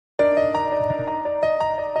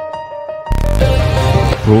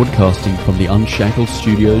Broadcasting from the Unshackled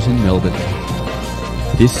studios in Melbourne.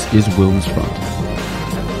 This is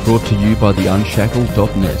WilmsFront, brought to you by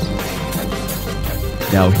theunshackled.net.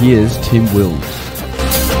 Now here's Tim Wilms.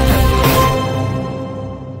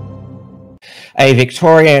 A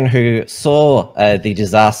Victorian who saw the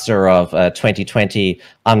disaster of 2020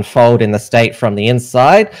 unfold in the state from the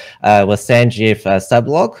inside was Sanjeev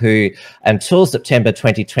Sabhlok, who until September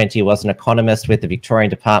 2020 was an economist with the Victorian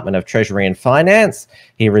Department of Treasury and Finance.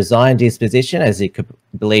 He resigned his position as he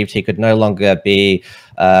believed he could no longer be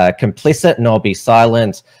complicit nor be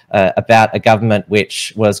silent about a government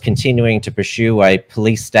which was continuing to pursue a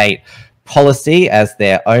police state policy as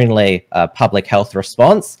their only public health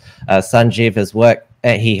response. Sanjeev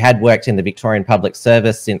had worked in the Victorian Public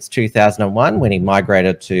Service since 2001 when he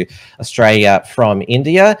migrated to Australia from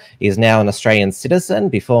India. He is now an Australian citizen.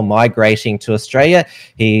 Before migrating to Australia,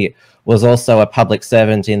 he was also a public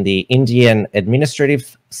servant in the Indian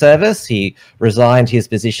Administrative Service. He resigned his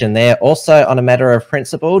position there also on a matter of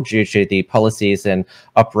principle due to the policies and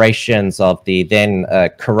operations of the then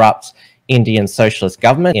corrupt Indian socialist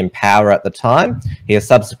government in power at the time. He has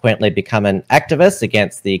subsequently become an activist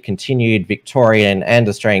against the continued Victorian and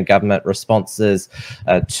Australian government responses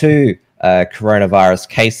to coronavirus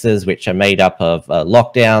cases, which are made up of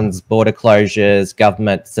lockdowns, border closures,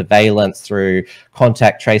 government surveillance through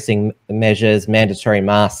contact tracing measures, mandatory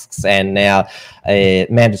masks, and now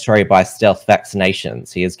mandatory by stealth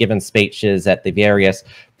vaccinations. He has given speeches at the various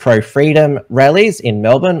pro-freedom rallies in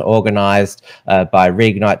Melbourne, organised by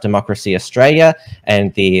Reignite Democracy Australia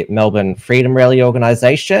and the Melbourne Freedom Rally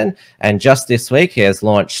organisation. And just this week, he has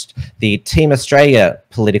launched the Team Australia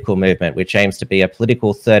political movement, which aims to be a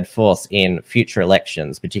political third force in future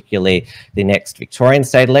elections, particularly the next Victorian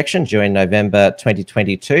state election due in November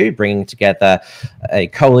 2022, bringing together a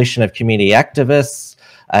coalition of community activists,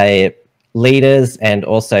 leaders and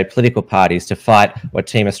also political parties to fight what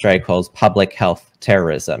Team Australia calls public health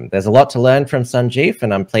terrorism. There's a lot to learn from Sanjeev,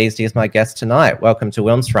 and I'm pleased he's my guest tonight. Welcome to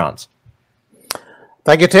WilmsFront.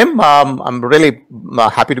 Thank you, Tim. I'm really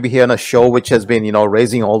happy to be here on a show which has been,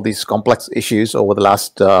 raising all these complex issues over the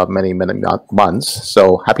last many months.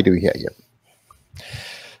 So happy to be here.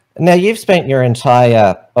 Now, you've spent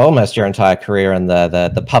almost your entire career in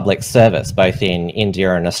the public service, both in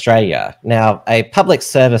India and Australia. Now, a public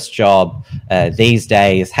service job these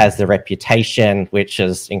days has the reputation, which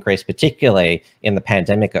has increased particularly in the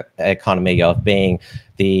pandemic economy, of being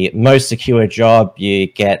the most secure job. You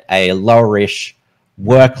get a lowerish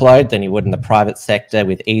workload than you would in the private sector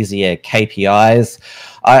with easier KPIs.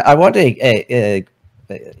 I want to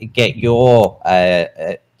get your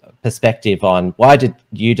perspective on why did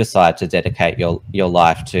you decide to dedicate your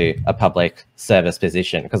life to a public service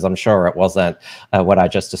position? Because I'm sure it wasn't what I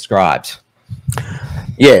just described.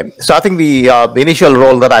 Yeah, so I think the initial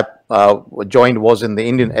role that I joined was in the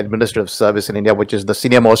Indian Administrative Service in India, which is the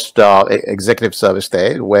senior-most executive service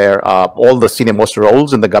there, where all the senior-most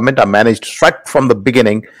roles in the government are managed right from the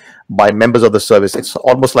beginning by members of the service. It's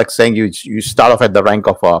almost like saying you start off at the rank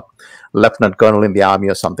of a lieutenant colonel in the army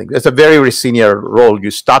or something. It's a very, very senior role.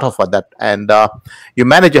 You start off at that, and you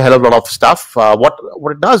manage a hell of a lot of stuff. What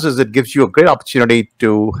it does is it gives you a great opportunity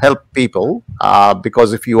to help people,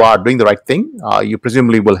 because if you are doing the right thing, you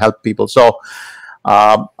presumably will help people. So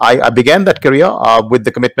I began that career with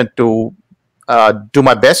the commitment to do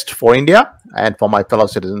my best for India and for my fellow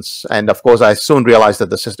citizens. And of course, I soon realized that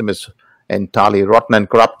the system is entirely rotten and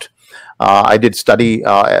corrupt. I did study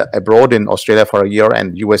abroad in Australia for a year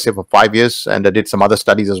and USA for 5 years, and I did some other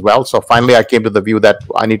studies as well. So finally, I came to the view that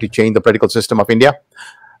I need to change the political system of India.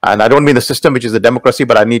 And I don't mean the system, which is a democracy,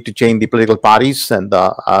 but I need to change the political parties. And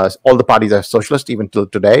all the parties are socialist, even till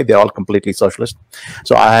today. They're all completely socialist.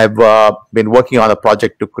 So I have been working on a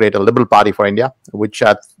project to create a liberal party for India, which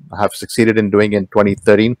I have succeeded in doing in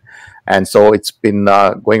 2013. And so it's been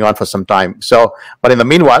going on for some time. So, but in the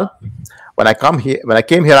meanwhile, when I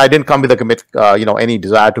came here, I didn't come with a any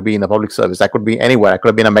desire to be in the public service. I could be anywhere. I could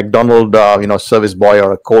have been a McDonald's, service boy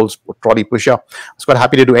or a Coles trolley pusher. I was quite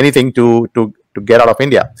happy to do anything to get out of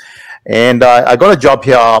India. And I got a job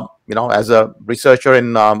here, as a researcher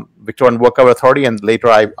in Victorian Worker Authority, and later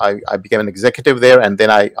I became an executive there, and then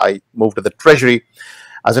I moved to the Treasury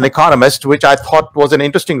as an economist, which I thought was an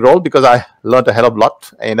interesting role because I learned a hell of a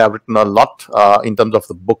lot, and I've written a lot in terms of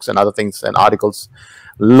the books and other things and articles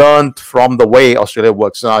learned from the way Australia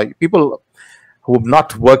works. People who have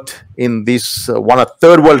not worked in this a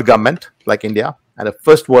third world government like India and a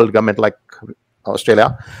first world government like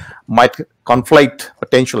Australia might conflate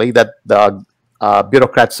potentially that the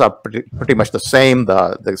bureaucrats are pretty much the same.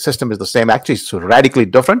 The system is the same. Actually, it's radically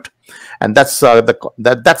different, and that's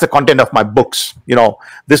the content of my books. You know,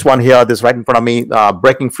 this one here, this right in front of me,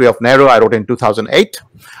 Breaking Free of Nehru, I wrote in 2008.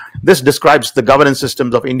 This describes the governance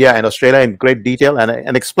systems of India and Australia in great detail,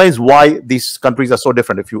 and explains why these countries are so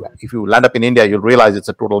different. If you land up in India, you'll realize it's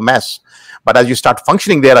a total mess. But as you start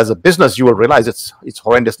functioning there as a business, you will realize it's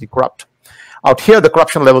horrendously corrupt. Out here, the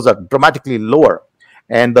corruption levels are dramatically lower,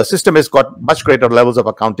 and the system has got much greater levels of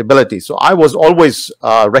accountability. So I was always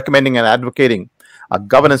recommending and advocating a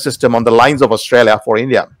governance system on the lines of Australia for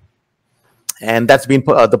India. And that's been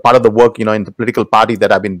the part of the work, you know, in the political party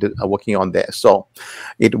that I've been working on there. So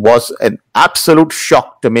it was an absolute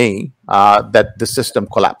shock to me that the system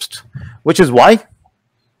collapsed, which is why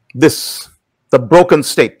the broken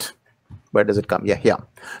state. Where does it come? Yeah, here.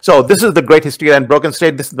 So this is the Great Hysteria and Broken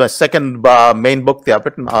State. This is my second main book. I've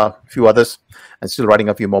written a few others and still writing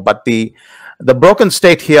a few more. But the broken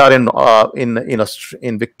state here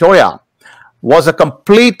in Victoria was a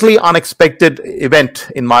completely unexpected event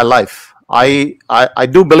in my life. I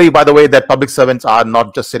do believe, by the way, that public servants are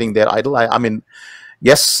not just sitting there idle. I mean,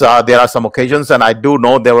 yes, there are some occasions, and I do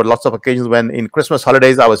know there were lots of occasions when in Christmas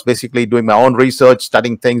holidays, I was basically doing my own research,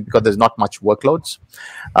 studying things because there's not much workloads.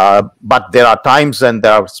 But there are times, and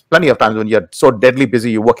there are plenty of times when you're so deadly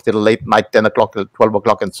busy, you work till late night, 10 o'clock, 12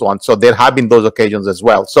 o'clock, and so on. So there have been those occasions as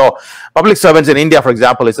well. So public servants in India, for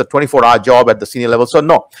example, it's a 24-hour job at the senior level. So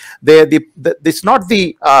no, it's not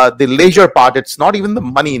the leisure part. It's not even the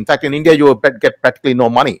money. In fact, in India, you will get practically no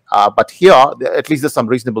money. But here, at least there's some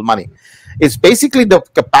reasonable money. It's basically the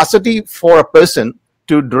capacity for a person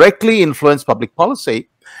to directly influence public policy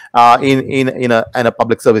in a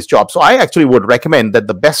public service job. So I actually would recommend that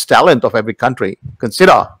the best talent of every country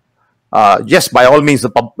consider, yes, by all means,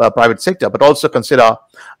 the private sector, but also consider,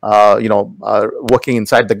 working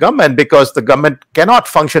inside the government, because the government cannot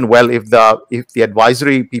function well if the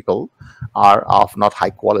advisory people are of not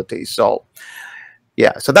high quality. So.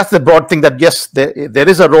 Yeah, so that's the broad thing, that yes, there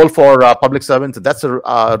is a role for public servants. That's a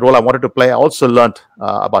role I wanted to play. I also learned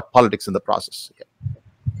about politics in the process. Yeah.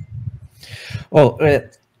 Well,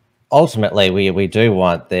 ultimately, we do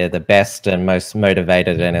want the best and most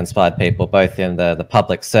motivated and inspired people, both in the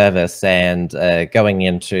public service and going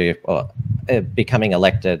into becoming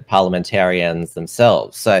elected parliamentarians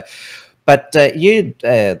themselves. So, but you'd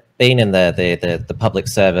been in the public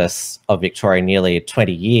service of Victoria nearly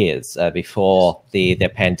 20 years before the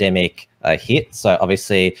pandemic hit. So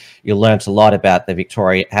obviously you learnt a lot about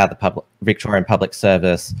how the Victorian Public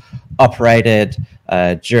Service operated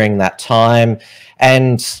during that time.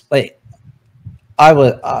 And I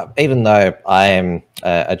was, even though I am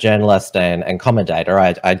a journalist and commentator,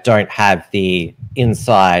 I don't have the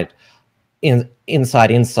inside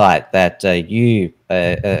insight that you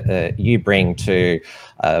bring to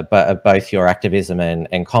both your activism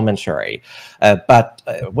and commentary. But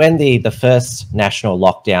when the first national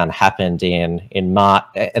lockdown happened in March,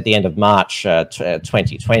 at the end of March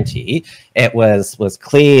 2020, it was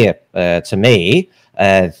clear to me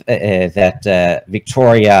that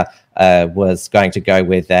Victoria was going to go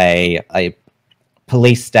with a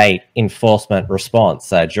police state enforcement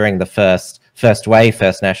response. During the first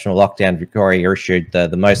national lockdown, Victoria issued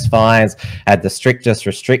the most fines, had the strictest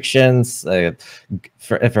restrictions.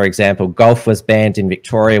 For example, golf was banned in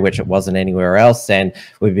Victoria, which it wasn't anywhere else. And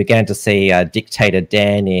we began to see Dictator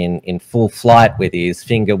Dan in full flight with his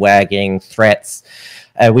finger wagging threats.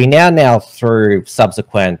 We now through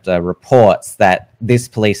subsequent reports that this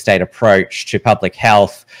police state approach to public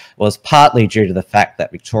health was partly due to the fact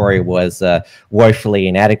that Victoria was woefully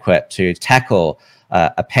inadequate to tackle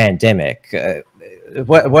a pandemic.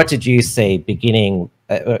 What did you see beginning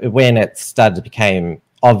when it started to become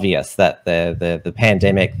obvious that the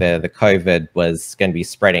pandemic, the COVID, was going to be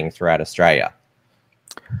spreading throughout Australia?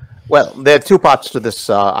 Well, there are two parts to this.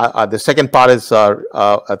 The second part is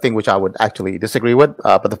a thing which I would actually disagree with.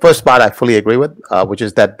 But the first part I fully agree with, which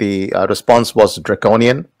is that the response was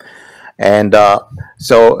draconian. And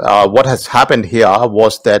so what has happened here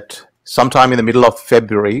was that sometime in the middle of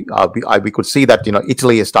February, we could see that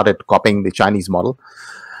Italy has started copying the Chinese model.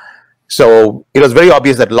 So it was very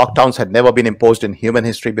obvious that lockdowns had never been imposed in human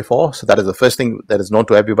history before. So that is the first thing that is known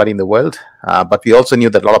to everybody in the world. But we also knew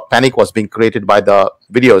that a lot of panic was being created by the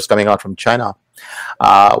videos coming out from China.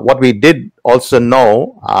 What we did also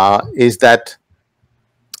know is that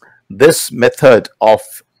this method of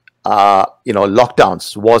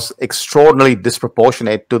lockdowns was extraordinarily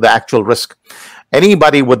disproportionate to the actual risk.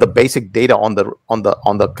 Anybody with the basic data on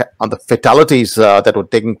the fatalities that were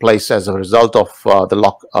taking place as a result of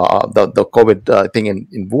the COVID thing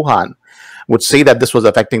in Wuhan would see that this was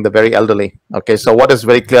affecting the very elderly. Okay, so what is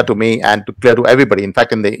very clear to me and clear to everybody, in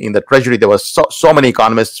fact, in the Treasury, there were so many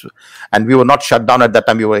economists, and we were not shut down at that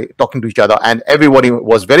time. We were talking to each other, and everybody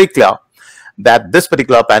was very clear that this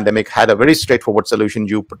particular pandemic had a very straightforward solution.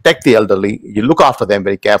 You protect the elderly, you look after them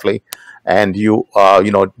very carefully, and you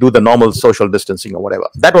do the normal social distancing or whatever.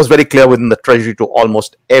 That was very clear within the Treasury to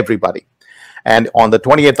almost everybody. And on the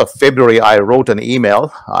 28th of February, I wrote an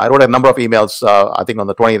email. I wrote a number of emails, I think on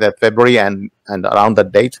the 20th of February and around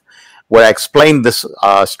that date, where I explained this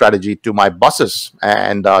strategy to my bosses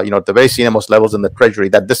and, at the very senior most levels in the Treasury,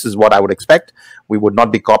 that this is what I would expect. We would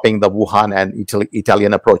not be copying the Wuhan and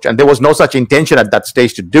Italian approach. And there was no such intention at that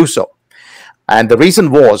stage to do so. And the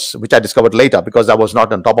reason was, which I discovered later, because I was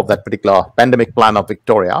not on top of that particular pandemic plan of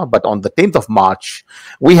Victoria, but on the 10th of March,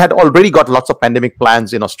 we had already got lots of pandemic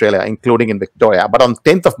plans in Australia, including in Victoria. But on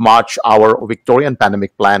 10th of March, our Victorian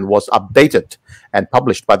pandemic plan was updated and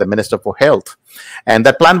published by the Minister for Health. And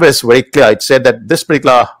that plan was very clear. It said that this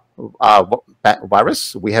particular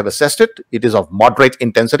virus, we have assessed it. It is of moderate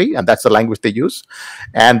intensity, and that's the language they use.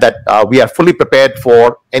 And that we are fully prepared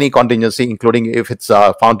for any contingency, including if it's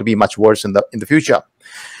found to be much worse in the future.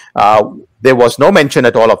 There was no mention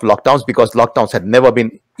at all of lockdowns, because lockdowns had never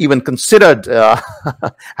been even considered,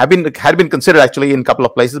 had been considered actually in a couple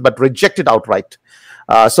of places, but rejected outright.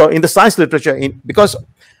 So in the science literature, because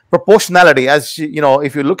proportionality, as you know,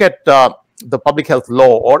 if you look at the public health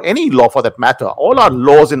law, or any law for that matter, all our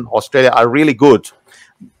laws in Australia are really good.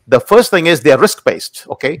 The first thing is they're risk-based,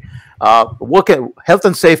 okay? Health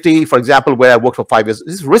and safety, for example, where I worked for 5 years,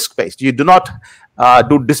 is risk-based. You do not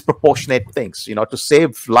do disproportionate things, to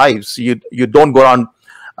save lives. You don't go around,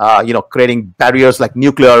 creating barriers like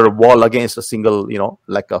nuclear wall against a single,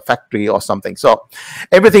 like a factory or something. So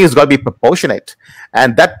everything has got to be proportionate.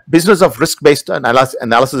 And that business of risk-based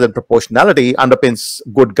analysis and proportionality underpins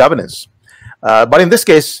good governance. But in this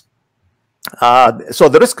case, so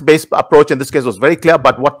the risk-based approach in this case was very clear.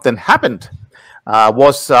 But what then happened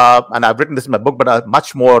was, and I've written this in my book, but a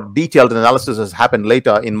much more detailed analysis has happened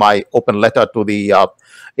later in my open letter to the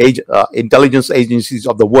intelligence agencies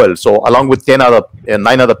of the world. So along with 9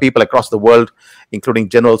 other people across the world, including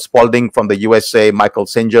General Spalding from the USA, Michael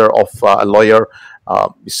Singer of a lawyer,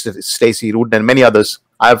 Stacey Rudin, and many others,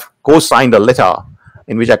 I've co-signed a letter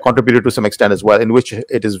in which I contributed to some extent as well, in which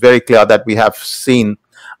it is very clear that we have seen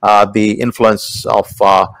the influence of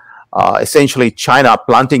essentially China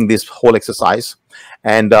planting this whole exercise.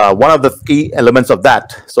 And one of the key elements of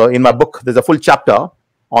that, so in my book, there's a full chapter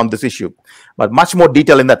on this issue, but much more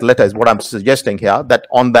detail in that letter is what I'm suggesting here, that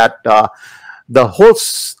on that,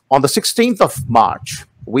 on the 16th of March,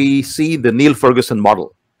 we see the Neil Ferguson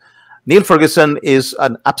model. Neil Ferguson is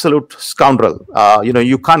an absolute scoundrel.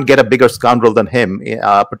 You can't get a bigger scoundrel than him,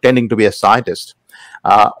 pretending to be a scientist.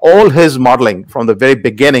 All his modeling from the very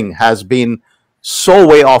beginning has been so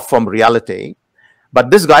way off from reality. But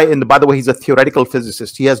this guy, by the way, he's a theoretical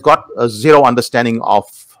physicist. He has got a zero understanding of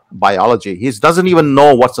biology. He doesn't even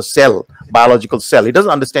know what's a cell, biological cell. He doesn't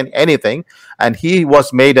understand anything. And he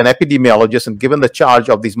was made an epidemiologist and given the charge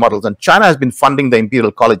of these models. And China has been funding the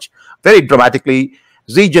Imperial College very dramatically.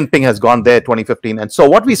 Xi Jinping has gone there 2015. And so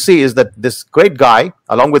what we see is that this great guy,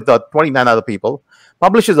 along with the 29 other people,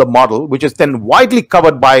 publishes a model which is then widely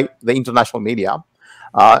covered by the international media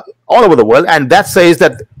all over the world. And that says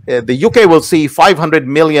that the UK will see 500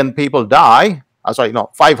 million people die.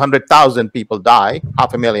 500,000 people die,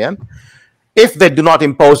 500,000, if they do not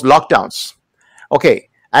impose lockdowns. Okay.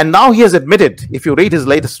 And now he has admitted, if you read his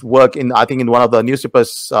latest work I think in one of the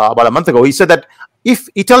newspapers about a month ago, he said that if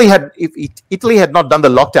Italy had not done the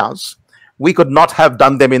lockdowns, we could not have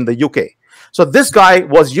done them in the UK. So this guy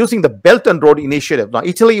was using the Belt and Road Initiative. Now,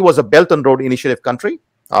 Italy was a Belt and Road Initiative country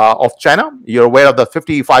of China. You're aware of the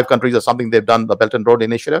 55 countries or something they've done the Belt and Road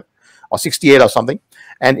Initiative, or 68 or something.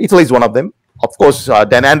 And Italy is one of them. Of course,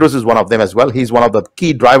 Dan Andrews is one of them as well. He's one of the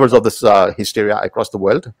key drivers of this hysteria across the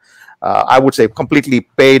world. I would say completely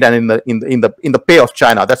paid and in the pay of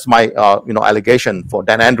China. That's my allegation for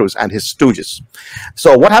Dan Andrews and his stooges.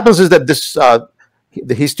 So what happens is that this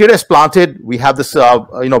the hysteria is planted. We have this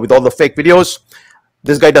with all the fake videos.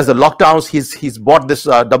 This guy does the lockdowns. He's bought this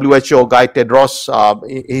WHO guy Tedros.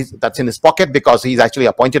 That's in his pocket because he's actually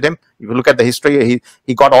appointed him. If you look at the history,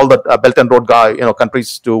 he got all the Belt and Road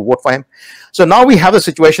countries to vote for him. So now we have a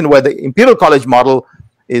situation where the Imperial College model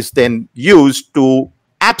is then used to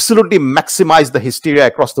absolutely maximize the hysteria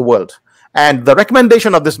across the world. And the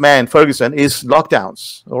recommendation of this man, Ferguson, is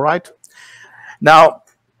lockdowns. All right. Now,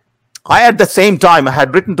 I, at the same time, I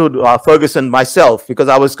had written to Ferguson myself because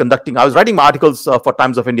I was writing my articles for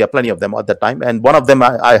Times of India, plenty of them at that time. And one of them,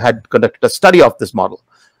 I had conducted a study of this model.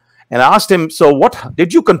 And I asked him, so what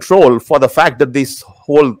did you control for the fact that this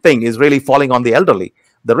whole thing is really falling on the elderly?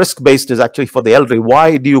 The risk-based is actually for the elderly.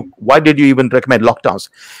 Why did you even recommend lockdowns?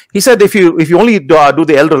 He said, if you only do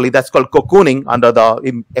the elderly, that's called cocooning under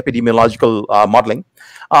the epidemiological modeling,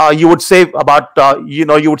 you would save about, you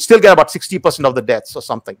would still get about 60% of the deaths or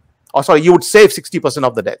something. Or sorry, you would save 60%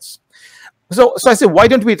 of the deaths. So I said, why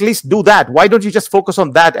don't we at least do that? Why don't you just focus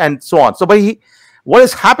on that and so on? So, but what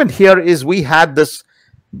has happened here is we had this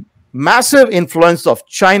massive influence of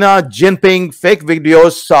China, Jinping, fake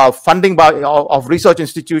videos, funding of research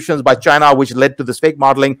institutions by China, which led to this fake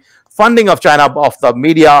modeling, funding of China, of the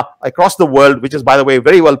media across the world, which is, by the way,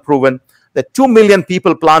 very well proven. That 2 million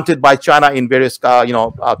people planted by China in various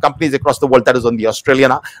companies across the world. That is on the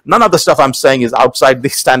Australian. None of the stuff I'm saying is outside the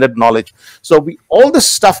standard knowledge. So all this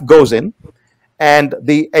stuff goes in, and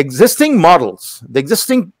the existing models, the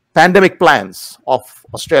existing pandemic plans of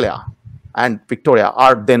Australia and Victoria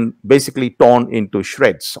are then basically torn into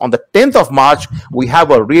shreds. On the 10th of March, we have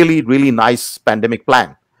a really, really nice pandemic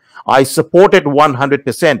plan. I support it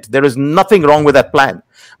 100%. There is nothing wrong with that plan.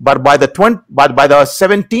 But by the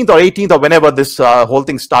 17th or 18th or whenever this whole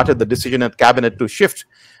thing started, the decision at cabinet to shift,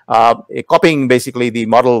 copying basically the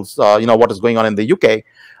models, what is going on in the UK.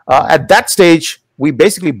 At that stage, we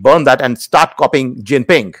basically burn that and start copying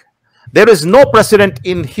Jinping. There is no precedent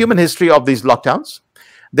in human history of these lockdowns.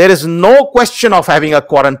 There is no question of having a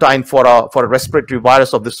quarantine for a respiratory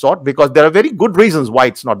virus of this sort, because there are very good reasons why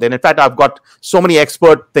it's not there. In fact, I've got so many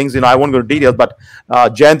expert things, I won't go into details, but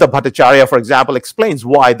Jayanta Bhattacharya, for example, explains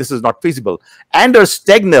why this is not feasible. Anders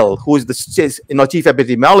Tegnell, who is the chief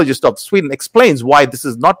epidemiologist of Sweden, explains why this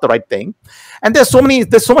is not the right thing. And there's so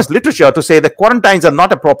much literature to say that quarantines are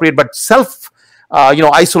not appropriate, but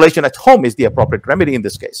isolation at home is the appropriate remedy in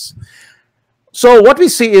this case. So what we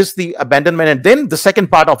see is the abandonment, and then the second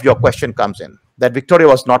part of your question comes in, that Victoria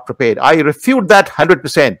was not prepared. I refute that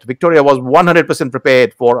 100%. Victoria was 100%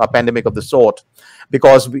 prepared for a pandemic of the sort,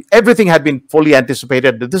 because everything had been fully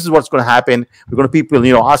anticipated that this is what's going to happen. We're going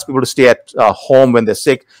to ask people to stay at home when they're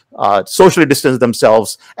sick, socially distance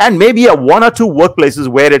themselves, and maybe one or two workplaces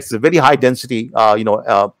where it's a very high density,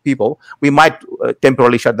 people, we might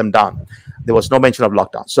temporarily shut them down. There was no mention of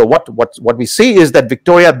lockdown. So what we see is that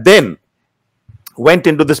Victoria then went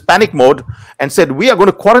into this panic mode and said, we are going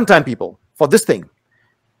to quarantine people for this thing.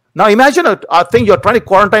 Now imagine a thing you're trying to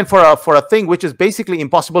quarantine for a thing which is basically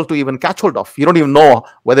impossible to even catch hold of. You don't even know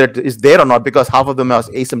whether it is there or not, because half of them are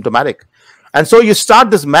asymptomatic. And so you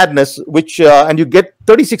start this madness, and you get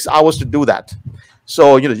 36 hours to do that.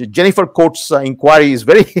 So Jennifer Coates' inquiry is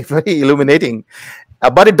very, very illuminating,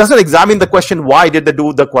 but it doesn't examine the question, why did they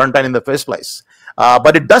do the quarantine in the first place?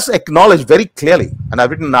 But it does acknowledge very clearly, and I've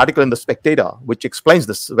written an article in The Spectator which explains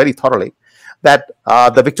this very thoroughly, that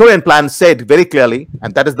the Victorian plan said very clearly,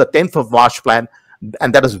 and that is the 10th of March plan,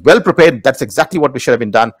 and that is well prepared. That's exactly what we should have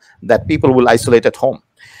been done, that people will isolate at home.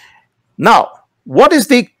 Now, once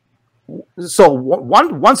the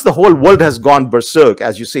whole world has gone berserk,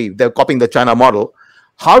 as you see, they're copying the China model,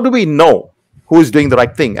 how do we know who is doing the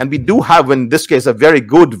right thing? And we do have, in this case, a very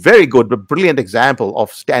good, but brilliant example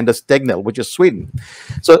of Anders Tegnell, which is Sweden.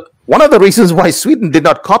 So one of the reasons why Sweden did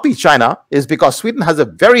not copy China is because Sweden has a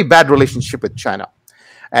very bad relationship with China.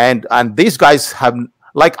 And these guys have,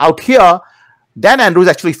 like out here, Dan Andrews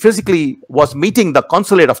actually physically was meeting the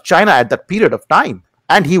consulate of China at that period of time.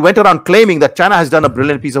 And he went around claiming that China has done a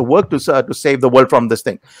brilliant piece of work to save the world from this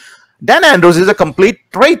thing. Dan Andrews is a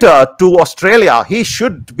complete traitor to Australia. He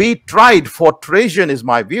should be tried for treason, is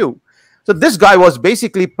my view. So this guy was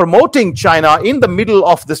basically promoting China in the middle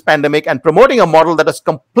of this pandemic and promoting a model that is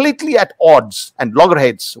completely at odds and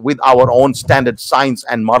loggerheads with our own standard science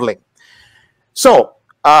and modeling. So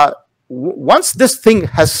once this thing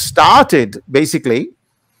has started, basically,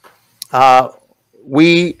 what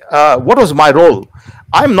was my role?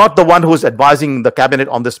 I'm not the one who is advising the cabinet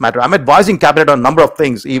on this matter. I'm advising cabinet on a number of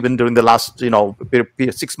things, even during the last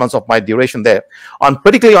 6 months of my duration there,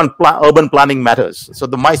 particularly on urban planning matters. So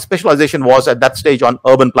my specialization was at that stage on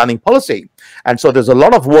urban planning policy, and so there's a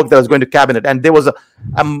lot of work that was going to cabinet, and there was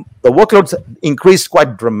the workloads increased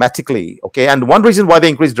quite dramatically. Okay, and one reason why they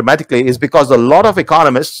increased dramatically is because a lot of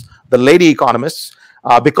economists, the lady economists,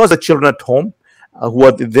 because the children at home,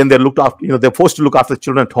 they're forced to look after the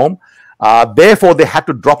children at home. Therefore, they had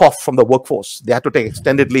to drop off from the workforce. They had to take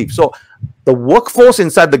extended leave. So the workforce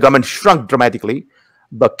inside the government shrunk dramatically.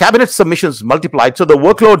 The cabinet submissions multiplied. So the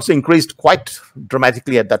workloads increased quite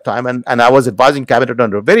dramatically at that time. And I was advising cabinet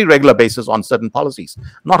on a very regular basis on certain policies,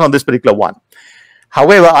 not on this particular one.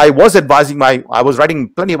 However, I was writing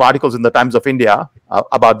plenty of articles in the Times of India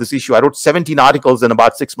about this issue. I wrote 17 articles in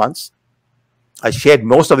about 6 months. I shared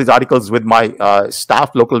most of these articles with my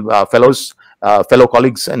staff, local fellow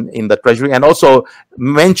colleagues in the Treasury, and also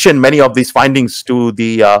mentioned many of these findings to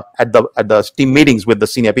the at the team meetings with the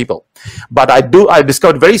senior people. But I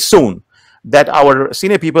discovered very soon that our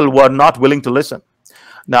senior people were not willing to listen.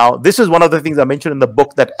 Now, this is one of the things I mentioned in the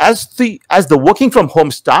book, that as the working from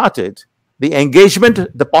home started, the engagement,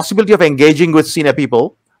 the possibility of engaging with senior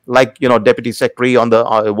people, like deputy secretary on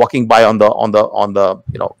the walking by on the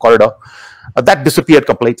corridor, that disappeared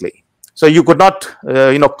completely. So you could not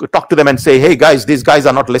talk to them and say, hey guys, these guys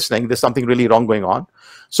are not listening, there's something really wrong going on.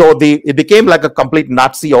 So it became like a complete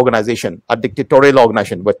Nazi organization, a dictatorial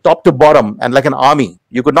organization, where top to bottom and like an army,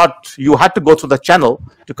 you had to go through the channel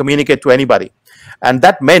to communicate to anybody. And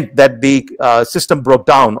that meant that the system broke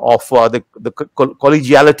down of the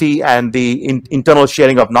collegiality and the internal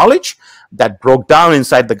sharing of knowledge that broke down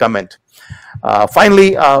inside the government.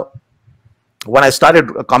 Finally, when I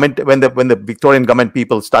started when the Victorian government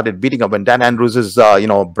people started beating up, when Dan Andrews's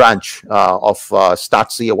branch of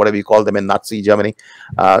Stasi, or whatever you call them in Nazi Germany,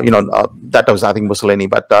 that was, I think, Mussolini,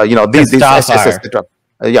 but these SS,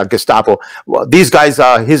 Gestapo. Well, these guys,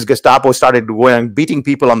 his Gestapo started going and beating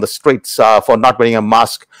people on the streets for not wearing a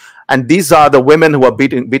mask. And these are the women who were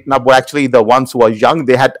beaten up were actually the ones who were young.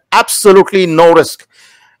 They had absolutely no risk.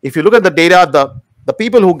 If you look at the data, the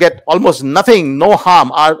people who get almost nothing, no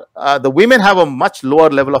harm, are the women have a much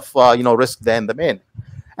lower level of risk than the men.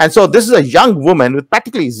 And so this is a young woman with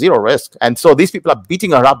practically zero risk. And so these people are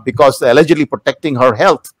beating her up because they're allegedly protecting her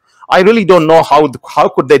health. I really don't know how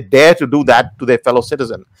could they dare to do that to their fellow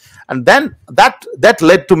citizen. And then that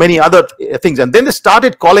led to many other things. And then they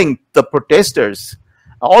started calling the protesters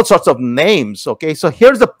all sorts of names. Okay, so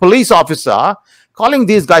here's the police officer calling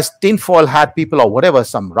these guys tinfoil hat people or whatever,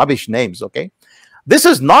 some rubbish names. Okay, this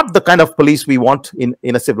is not the kind of police we want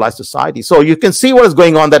in a civilized society. So you can see what is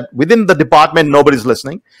going on, that within the department, nobody's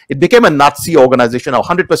listening. It became a Nazi organization, a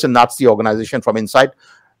 100% Nazi organization from inside.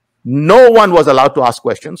 No one was allowed to ask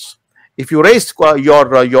questions. If you raised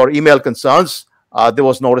your email concerns, there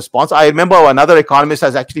was no response. I remember another economist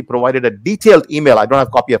has actually provided a detailed email, I don't have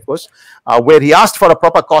a copy of course, where he asked for a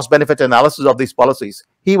proper cost-benefit analysis of these policies.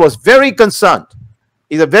 He was very concerned.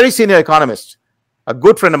 He's a very senior economist, a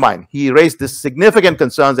good friend of mine. He raised this significant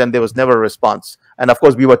concerns and there was never a response. And of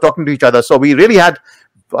course, we were talking to each other. So we really had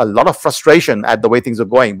a lot of frustration at the way things are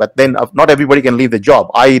going. But then not everybody can leave the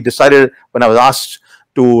job. I decided when I was asked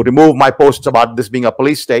to remove my posts about this being a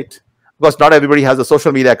police state, because not everybody has a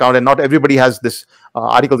social media account and not everybody has this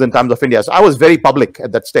articles in Times of India. So I was very public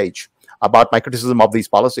at that stage about my criticism of these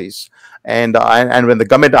policies. And when the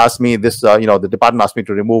government asked me this, the department asked me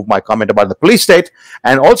to remove my comment about the police state.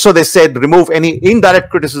 And also they said, remove any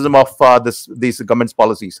indirect criticism of these government's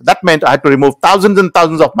policies. That meant I had to remove thousands and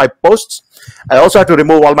thousands of my posts. I also had to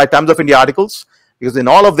remove all my Times of India articles, because in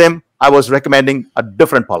all of them, I was recommending a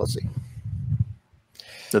different policy.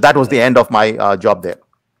 So that was the end of my job there.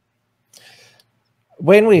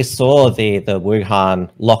 When we saw the Wuhan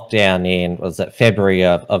lockdown in, was it February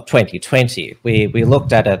of 2020, we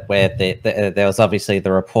looked at it where there was obviously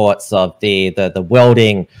the reports of the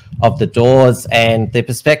welding of the doors, and the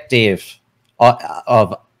perspective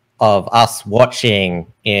of us watching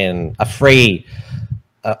in a free,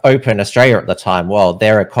 open Australia at the time. Well,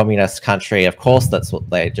 they're a communist country, of course that's what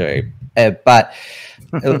they do. But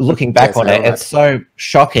looking back on it, it's so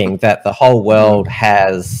shocking that the whole world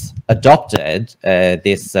has adopted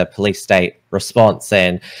this police state response.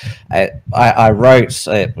 And I wrote,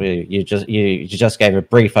 you just gave a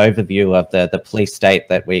brief overview of the police state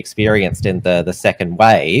that we experienced in the second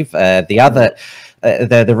wave.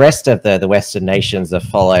 The rest of the Western nations have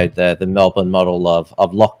followed the Melbourne model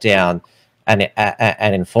of lockdown and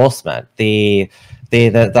enforcement.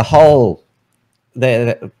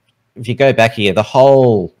 If you go back here, the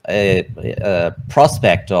whole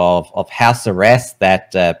prospect of house arrest,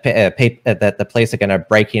 that the police are going to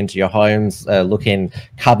break into your homes, look in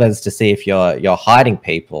cupboards to see if you're hiding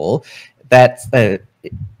people, that's a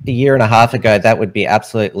year and a half ago, that would be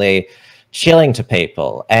absolutely chilling to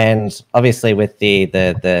people. And obviously with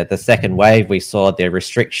the second wave, we saw the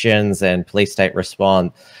restrictions and police state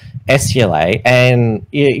response escalate. And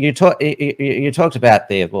you talked about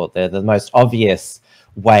the most obvious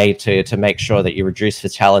way to make sure that you reduce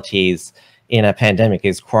fatalities in a pandemic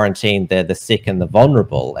is quarantine the sick and the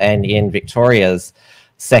vulnerable. And in Victoria's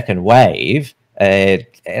second wave,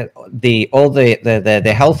 all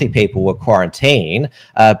the healthy people were quarantined,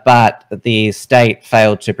 but the state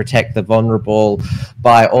failed to protect the vulnerable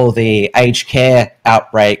by all the aged care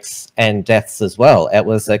outbreaks and deaths as well. It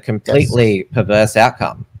was a completely perverse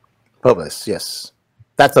outcome. Perverse, yes.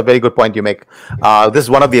 That's a very good point you make. This is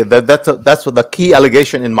one of the that's the key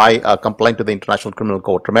allegation in my complaint to the International Criminal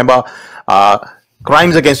Court. Remember,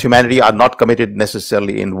 crimes against humanity are not committed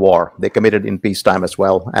necessarily in war; they're committed in peacetime as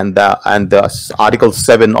well. And Article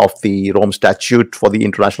 7 of the Rome Statute for the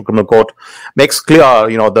International Criminal Court makes clear,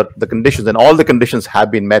 the conditions, and all the conditions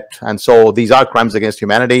have been met. And so these are crimes against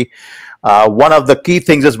humanity. One of the key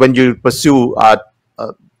things is when you pursue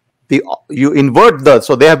you invert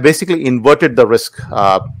so they have basically inverted the risk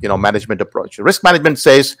management approach. Risk management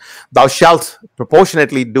says thou shalt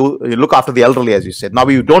proportionately look after the elderly, as you said. Now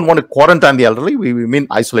we don't want to quarantine the elderly, we mean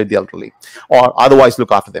isolate the elderly or otherwise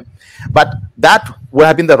look after them. But that would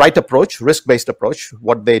have been the right approach, risk-based approach.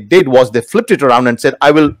 What they did was they flipped it around and said,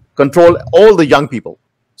 I will control all the young people.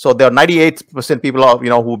 So there are 98% people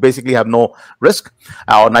who basically have no risk,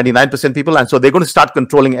 or 99% people, and so they're going to start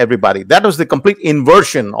controlling everybody. That was the complete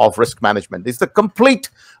inversion of risk management. It's the complete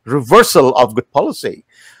reversal of good policy.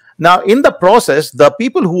 Now, in the process, the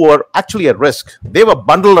people who were actually at risk, they were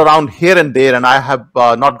bundled around here and there, and I have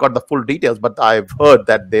not got the full details, but I've heard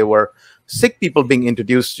that there were sick people being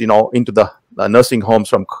introduced, into the nursing homes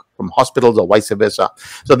from hospitals or vice versa.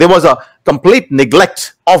 So there was a complete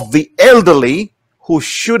neglect of the elderly who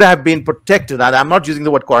should have been protected, and I'm not using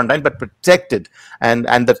the word quarantine, but protected, and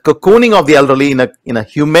the cocooning of the elderly in a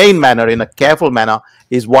humane manner, in a careful manner,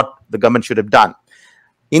 is what the government should have done.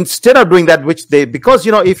 Instead of doing that, because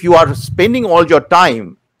if you are spending all your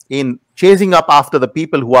time in chasing up after the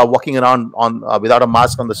people who are walking around without a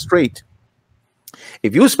mask on the street,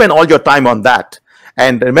 if you spend all your time on that,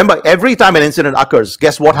 and remember, every time an incident occurs,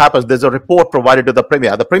 guess what happens? There's a report provided to the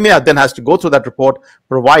Premier. The Premier then has to go through that report,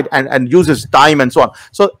 provide and use his time and so on.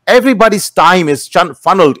 So everybody's time is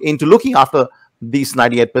funneled into looking after these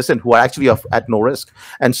 98% who are actually at no risk.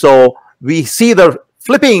 And so we see the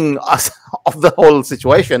flipping of the whole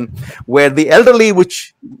situation, where the elderly,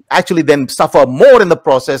 which actually then suffer more in the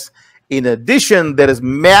process. In addition, there is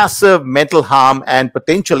massive mental harm and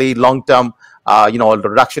potentially long-term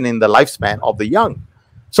reduction in the lifespan of the young.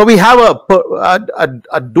 So we have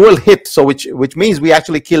a dual hit, so which means we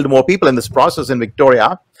actually killed more people in this process in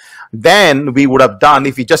Victoria than we would have done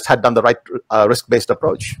if we just had done the right risk-based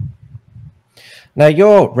approach. Now,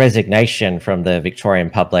 your resignation from the Victorian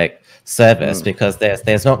Public Service, because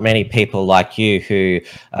there's not many people like you who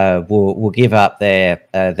will give up their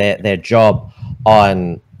job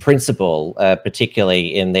on principle,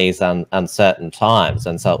 particularly in these uncertain times.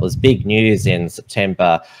 And so it was big news in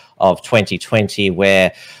September of 2020,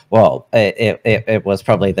 where, well, it was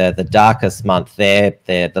probably the darkest month there.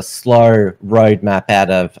 The slow roadmap out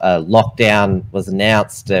of lockdown was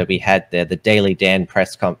announced. We had the Daily Dan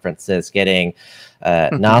press conferences getting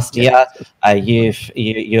nastier.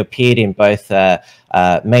 You appeared in both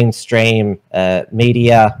mainstream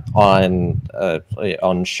media on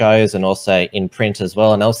shows, and also in print as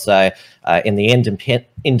well, and also in the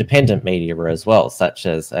independent media as well, such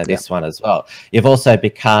as this one as well. You've also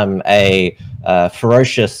become a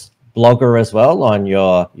ferocious blogger as well on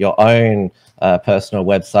your own personal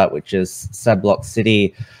website, which is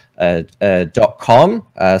sablockcity.com.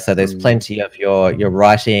 So there's plenty of your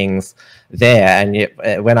writings there, and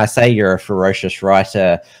when I say you're a ferocious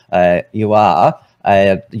writer, you are.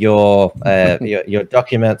 Your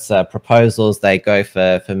documents, proposals, they go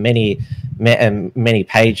for many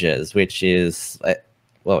pages, which is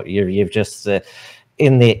well, you've just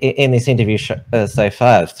in this interview so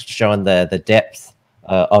far shown the depth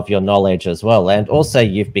of your knowledge as well, and also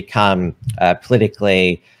you've become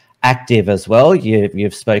politically active as well.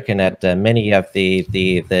 You've spoken at many of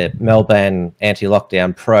the Melbourne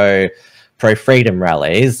anti-lockdown pro-freedom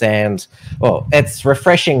rallies, and well, it's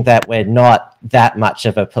refreshing that we're not that much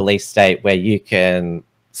of a police state where you can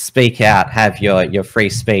speak out, have your free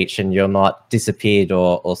speech, and you're not disappeared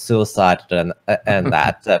or suicided and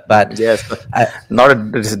that. But yes, not a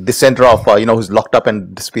dissenter of who's locked up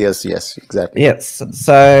and disappears. Yes, exactly. Yes.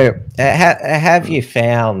 So have you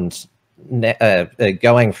found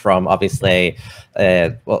going from obviously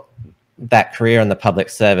that career in the public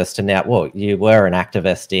service to now, well, you were an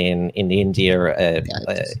activist in India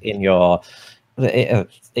in your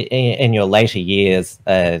later years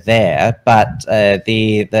there, but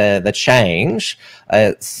the change,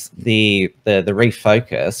 the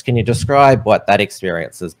refocus. Can you describe what that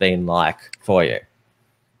experience has been like for you?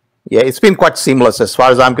 Yeah, it's been quite seamless as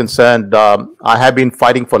far as I'm concerned. I have been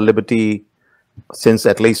fighting for liberty since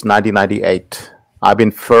at least 1998. I've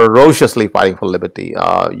been ferociously fighting for liberty.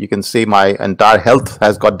 You can see my entire health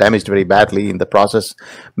has got damaged very badly in the process.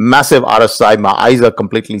 Massive RSI, my eyes are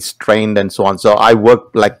completely strained and so on. So I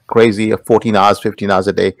work like crazy, 14 hours, 15 hours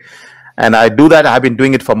a day. And I do that. I've been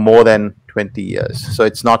doing it for more than 20 years. So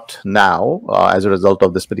it's not now as a result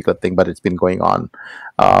of this particular thing, but it's been going on.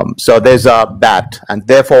 So there's that. And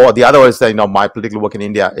therefore, the other is that, my political work in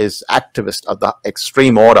India is activist of the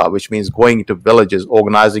extreme order, which means going into villages,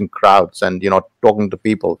 organizing crowds, and, talking to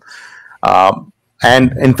people.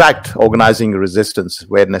 And in fact, organizing resistance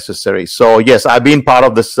where necessary. So yes, I've been part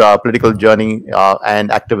of this political journey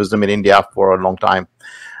and activism in India for a long time.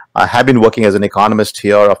 I have been working as an economist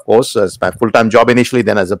here, of course, as my full-time job initially,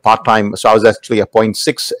 then as a part-time. So I was actually a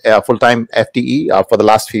 0.6 full-time FTE for the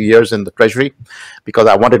last few years in the Treasury, because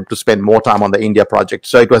I wanted to spend more time on the India project.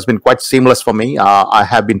 So it has been quite seamless for me. I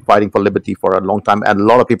have been fighting for liberty for a long time, and a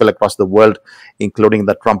lot of people across the world, including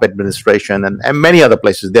the Trump administration and many other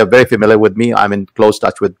places, they're very familiar with me. I'm in close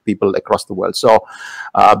touch with people across the world. So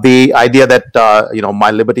the idea that,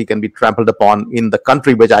 my liberty can be trampled upon in the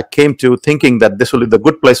country which I came to, thinking that this will be the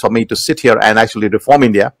good place for me to sit here and actually reform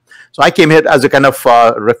India. So I came here as a kind of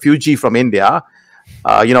refugee from India.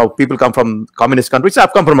 People come from communist countries.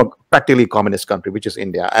 I've come from a practically communist country, which is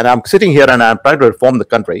India. And I'm sitting here and I'm trying to reform the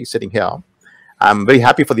country, sitting here. I'm very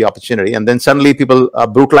happy for the opportunity. And then suddenly people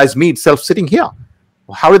brutalize me itself sitting here.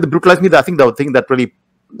 How did they brutalize me? I think the thing that really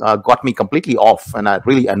got me completely off and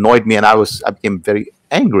really annoyed me, and I became very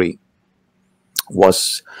angry,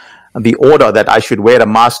 was the order that I should wear a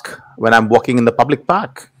mask when I'm walking in the public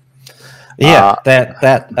park. Yeah,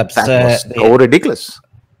 that absurd, that was so ridiculous.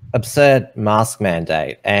 Absurd mask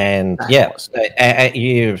mandate, and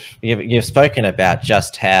you've spoken about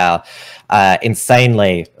just how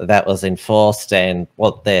insanely that was enforced, and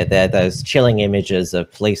there those chilling images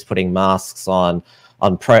of police putting masks on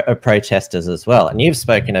protesters as well. And you've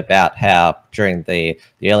spoken about how during the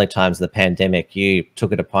early times of the pandemic, you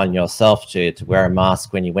took it upon yourself to wear a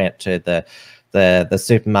mask when you went to the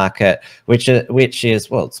supermarket, which is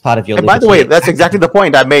it's part of your. And by the way, that's exactly the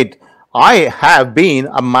point I made. I have been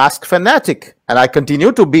a mask fanatic, and I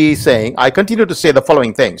continue to say the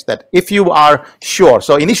following things, that if you are sure,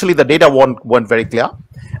 so initially the data weren't very clear,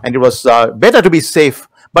 and it was better to be safe,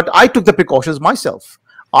 but I took the precautions myself.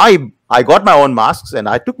 I got my own masks and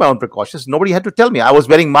I took my own precautions. Nobody had to tell me. I was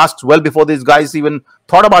wearing masks well before these guys even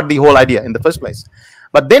thought about the whole idea in the first place.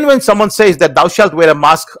 But then when someone says that thou shalt wear a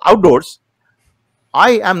mask outdoors,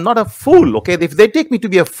 I am not a fool, okay? If they take me to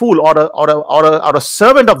be a fool or a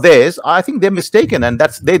servant of theirs, I think they're mistaken, and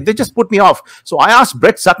they just put me off. So I asked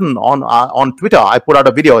Brett Sutton on Twitter. I put out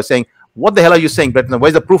a video saying, "What the hell are you saying, Brett?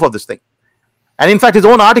 Where's the proof of this thing?" And in fact, his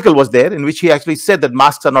own article was there in which he actually said that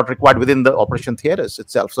masks are not required within the operation theaters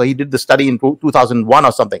itself. So he did the study in 2001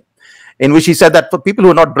 or something, in which he said that for people who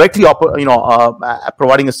are not directly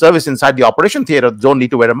providing a service inside the operation theater, don't need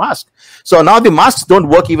to wear a mask. So now the masks don't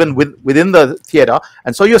work even within the theater.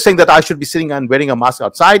 And so you're saying that I should be sitting and wearing a mask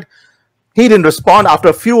outside. He didn't respond. After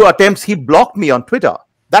a few attempts, he blocked me on Twitter.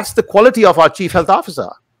 That's the quality of our chief health officer.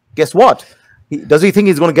 Guess what? Does he think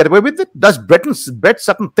he's going to get away with it? Does Brett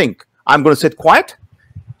Sutton think I'm going to sit quiet?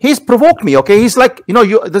 He's provoked me, okay? He's like,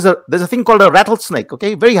 there's a thing called a rattlesnake,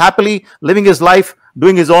 okay? Very happily living his life,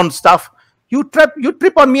 doing his own stuff. You trip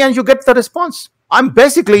on me and you get the response. I'm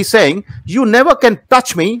basically saying you never can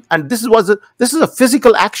touch me, and this is a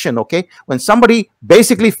physical action, okay? When somebody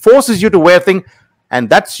basically forces you to wear a thing, and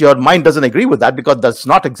that's your mind doesn't agree with that because that's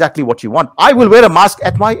not exactly what you want. I will wear a mask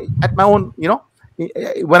at my own,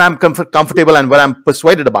 when I'm comfortable and when I'm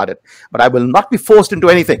persuaded about it. But I will not be forced into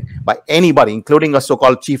anything by anybody, including a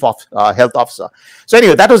so-called chief of health officer. So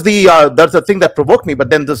anyway, that's the thing that provoked me.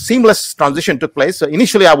 But then the seamless transition took place. So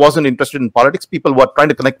initially, I wasn't interested in politics. People were trying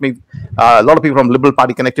to connect me. A lot of people from Liberal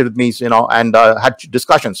Party connected with me, and had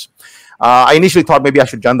discussions. I initially thought maybe I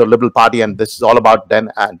should join the Liberal Party, and this is all about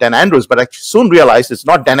Dan Andrews. But I soon realized it's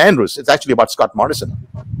not Dan Andrews. It's actually about Scott Morrison.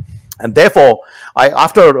 And therefore,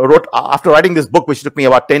 after writing this book, which took me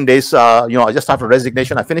about 10 days, just after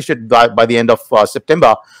resignation, I finished it by the end of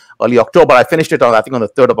September, early October. I finished it on the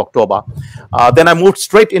 3rd of October. Then I moved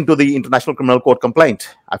straight into the International Criminal Court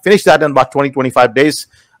complaint. I finished that in about 25 days,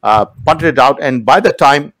 punted it out. And by the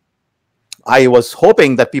time, I was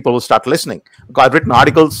hoping that people will start listening. I'd written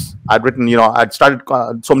articles. I'd started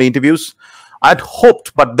so many interviews. I'd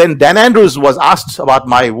hoped, but then Dan Andrews was asked about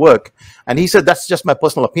my work, and he said, that's just my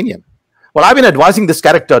personal opinion. Well, I've been advising this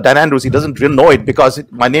character, Dan Andrews. He doesn't really know it because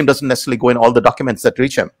my name doesn't necessarily go in all the documents that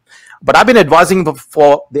reach him. But I've been advising him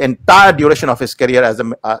for the entire duration of his career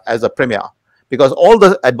as a premier, because all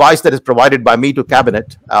the advice that is provided by me to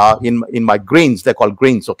cabinet in my greens, they're called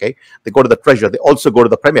greens, okay? They go to the treasurer. They also go to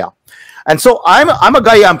the premier. And so I'm a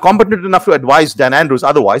guy, I'm competent enough to advise Dan Andrews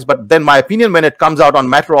otherwise, but then my opinion when it comes out on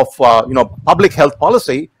matter of, public health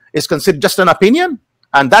policy is considered just an opinion.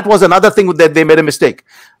 And that was another thing that they made a mistake.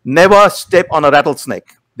 Never step on a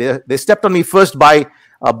rattlesnake. They stepped on me first by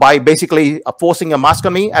basically forcing a mask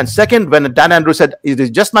on me, and second, when Dan Andrews said it is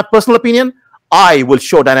just my personal opinion, I will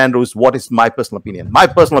show Dan Andrews what is my personal opinion. My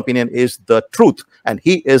personal opinion is the truth, and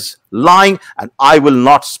he is lying, and I will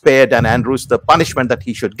not spare Dan Andrews the punishment that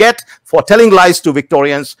he should get for telling lies to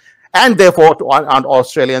Victorians and therefore to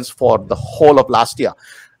Australians for the whole of last year.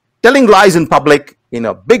 Telling lies in public in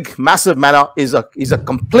a big, massive manner is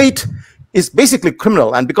basically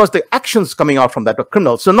criminal, and because the actions coming out from that are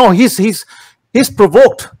criminal. So no, he's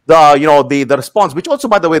provoked the response, which also,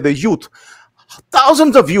 by the way, the youth.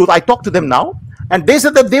 Thousands of youth, I talk to them now, and they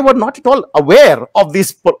said that they were not at all aware of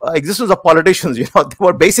this existence of politicians. They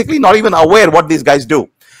were basically not even aware what these guys do.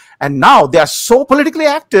 And now they are so politically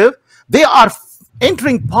active, they are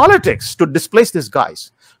entering politics to displace these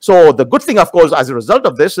guys. So the good thing, of course, as a result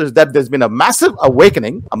of this is that there's been a massive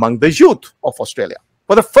awakening among the youth of Australia.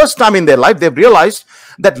 For the first time in their life, they've realized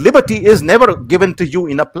that liberty is never given to you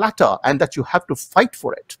in a platter and that you have to fight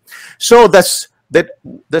for it. So that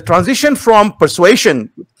the transition from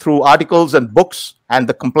persuasion through articles and books and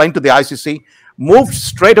the complaint to the ICC moved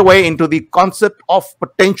straight away into the concept of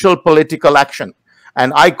potential political action.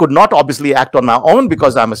 And I could not obviously act on my own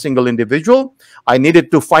because I'm a single individual. I needed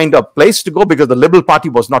to find a place to go because the Liberal Party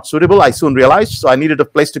was not suitable, I soon realized. So I needed a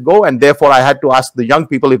place to go, and therefore I had to ask the young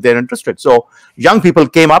people if they're interested. So young people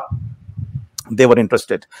came up. They were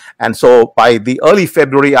interested. And so by the early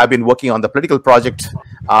February, I've been working on the political project.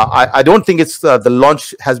 I don't think it's the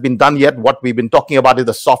launch has been done yet. What we've been talking about is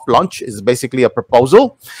the soft launch, is basically a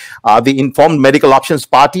proposal. The Informed Medical Options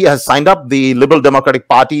Party has signed up. The Liberal Democratic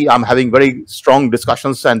Party, I'm having very strong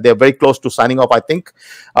discussions, and they're very close to signing up, I think.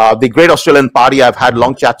 The Great Australian Party, I've had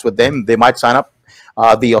long chats with them. They might sign up.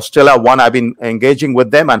 The Australia one, I've been engaging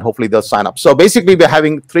with them, and hopefully they'll sign up. So basically, we're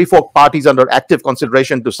having 3-4 parties under active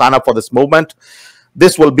consideration to sign up for this movement.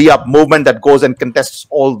 This will be a movement that goes and contests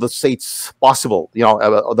all the seats possible.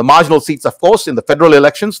 The marginal seats, of course, in the federal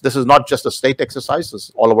elections. This is not just a state exercise. It's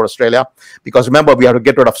all over Australia. Because remember, we have to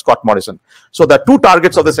get rid of Scott Morrison. So there are 2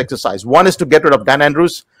 targets of this exercise. One is to get rid of Dan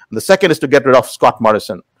Andrews, and the second is to get rid of Scott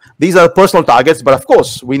Morrison. These are personal targets, but of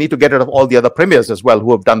course, we need to get rid of all the other premiers as well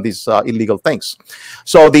who have done these illegal things.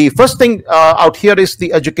 So the first thing out here is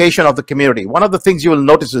the education of the community. One of the things you will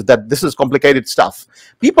notice is that this is complicated stuff.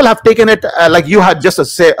 People have taken it like you had just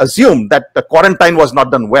assumed that the quarantine was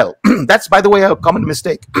not done well. That's, by the way, a common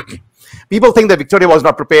mistake. People think that Victoria was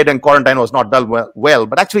not prepared and quarantine was not done well,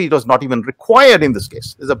 but actually it was not even required in this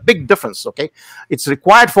case. There's a big difference, okay? It's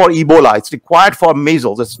required for Ebola, it's required for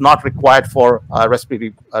measles, it's not required for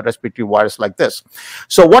respiratory virus like this.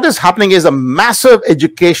 So what is happening is a massive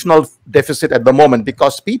educational deficit at the moment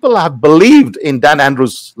because people have believed in Dan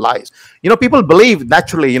Andrews' lies. People believe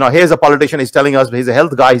naturally, here's a politician, he's telling us, he's a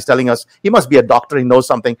health guy, he's telling us, he must be a doctor, he knows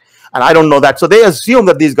something, and I don't know that. So they assume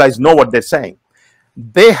that these guys know what they're saying.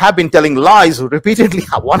 They have been telling lies repeatedly,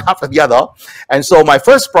 one after the other. And so my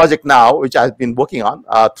first project now, which I've been working on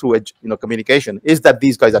through communication, is that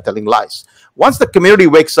these guys are telling lies. Once the community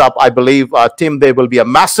wakes up, I believe, Tim, there will be a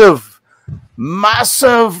massive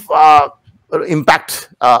impact,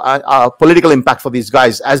 political impact for these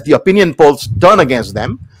guys as the opinion polls turn against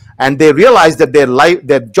them and they realize that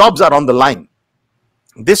their jobs are on the line.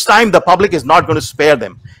 This time, the public is not going to spare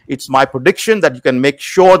them. It's my prediction that you can make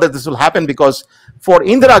sure that this will happen because for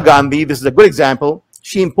Indira Gandhi, this is a good example.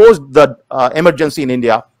 She imposed the emergency in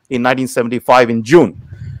India in 1975 in June.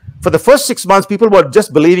 For the first 6 months, people were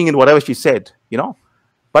just believing in whatever she said,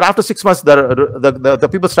 But after 6 months, the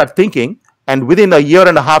people start thinking. And within a year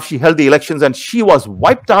and a half, she held the elections and she was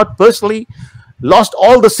wiped out personally, lost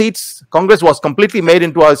all the seats. Congress was completely made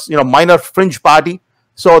into a minor fringe party.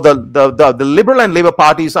 So the Liberal and Labour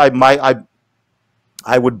parties, I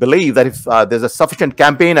would believe that if there's a sufficient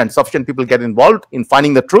campaign and sufficient people get involved in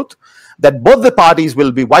finding the truth, that both the parties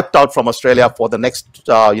will be wiped out from Australia for the next,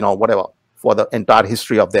 for the entire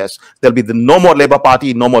history of theirs. There'll be no more Labour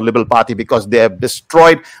Party, no more Liberal Party because they have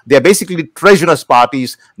destroyed, they're basically treasonous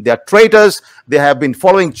parties. They're traitors. They have been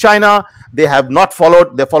following China. They have not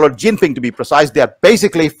followed, they followed Jinping to be precise. They are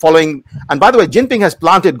basically following, and by the way, Jinping has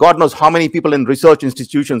planted God knows how many people in research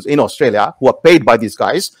institutions in Australia who are paid by these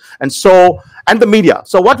guys. And the media.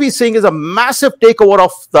 So what we're seeing is a massive takeover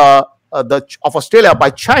of Australia by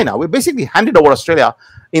China. We basically handed over Australia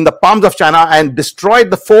in the palms of China and destroyed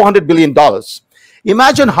the $400 billion.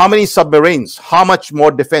 Imagine how many submarines, how much more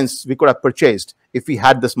defense we could have purchased if we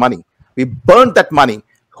had this money. We burned that money.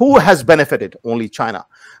 Who has benefited? Only China.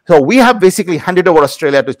 So we have basically handed over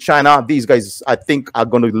Australia to China. These guys, I think, are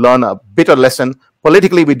going to learn a bitter lesson.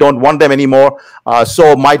 Politically, we don't want them anymore.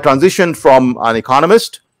 So my transition from an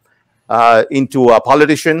economist into a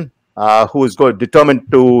politician who is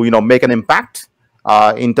determined to, make an impact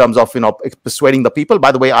in terms of, persuading the people.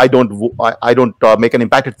 By the way, I don't make an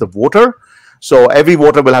impact. It's the voter. So every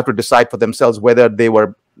voter will have to decide for themselves whether they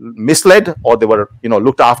were misled or they were,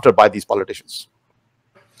 looked after by these politicians.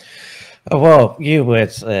 Well, you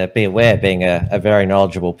would be aware, being a very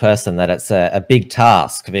knowledgeable person, that it's a big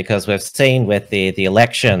task, because we've seen with the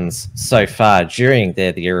elections so far during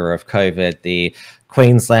the era of COVID, the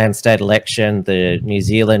Queensland state election, the New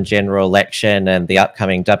Zealand general election, and the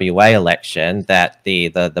upcoming WA election, that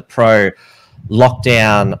the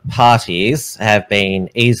pro-lockdown parties have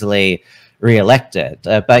been easily re-elected.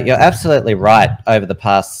 But you're absolutely right. Over the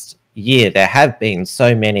past year, there have been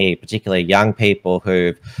so many, particularly young people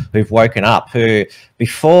who've woken up, who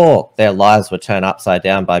before their lives were turned upside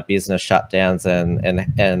down by business shutdowns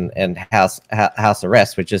and house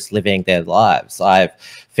arrest, were just living their lives. I've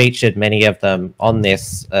featured many of them on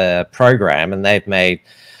this program, and they've made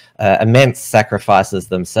immense sacrifices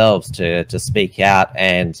themselves to speak out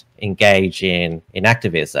and engage in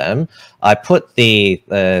activism. I put the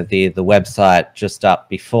website just up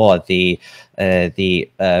before, the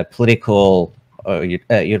political,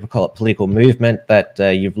 you'd call it political movement that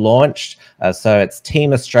you've launched. So it's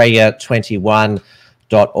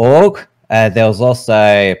teamaustralia21.org. There was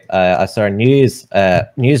also, I saw a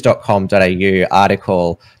news.com.au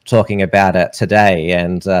article talking about it today,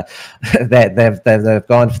 and they've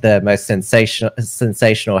gone for the most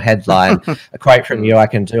sensational headline. A quote from you: "I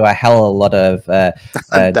can do a hell of a lot of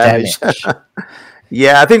damage."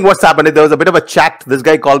 Yeah, I think what's happened is there was a bit of a chat. This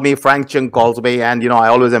guy called me, Frank Chung calls me, and I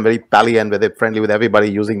always am very pally and friendly with everybody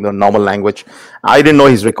using the normal language. I didn't know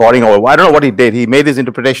he's recording, or I don't know what he did. He made his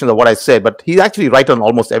interpretations of what I said, but he's actually right on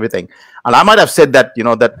almost everything. And I might have said that,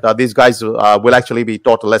 that these guys will actually be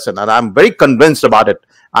taught a lesson, and I'm very convinced about it.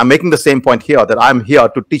 I'm making the same point here, that I'm here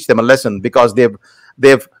to teach them a lesson, because they've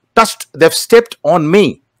stepped on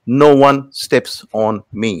me. No one steps on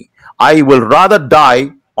me. I will rather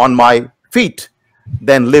die on my feet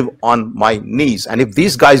than live on my knees. And if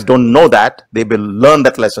these guys don't know that, they will learn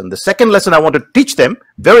that lesson. The second lesson I want to teach them,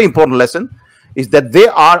 very important lesson, is that they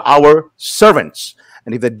are our servants.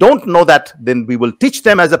 And if they don't know that, then we will teach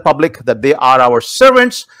them as a public that they are our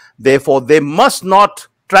servants. Therefore, they must not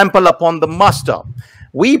trample upon the master.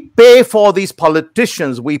 We pay for these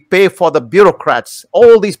politicians. We pay for the bureaucrats.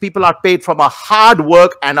 All these people are paid from our hard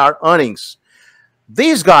work and our earnings.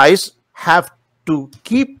 These guys have to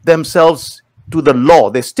keep themselves to the law.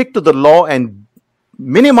 They stick to the law and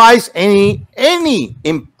minimize any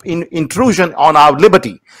intrusion on our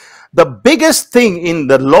liberty. The biggest thing in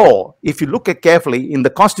the law, if you look at carefully in the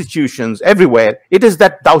constitutions everywhere, it is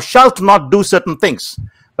that thou shalt not do certain things.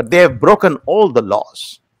 But they have broken all the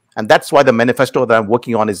laws. And that's why the manifesto that I'm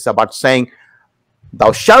working on is about saying,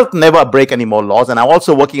 thou shalt never break any more laws. And I'm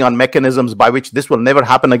also working on mechanisms by which this will never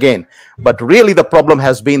happen again. But really the problem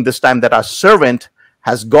has been this time that our servant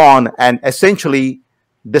has gone and essentially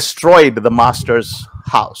destroyed the master's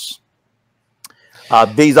house.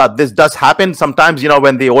 This does happen sometimes,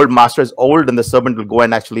 when the old master is old, and the servant will go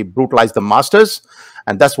and actually brutalize the masters.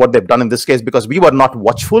 And that's what they've done in this case, because we were not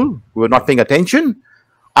watchful. We were not paying attention.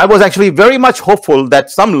 I was actually very much hopeful that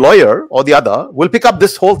some lawyer or the other will pick up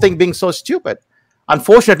this whole thing being so stupid.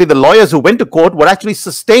 Unfortunately, the lawyers who went to court were actually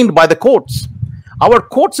sustained by the courts. Our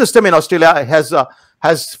court system in Australia has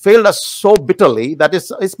failed us so bitterly that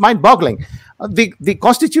it's mind-boggling. The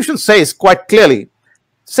Constitution says quite clearly,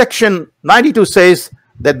 Section 92 says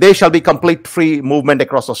that there shall be complete free movement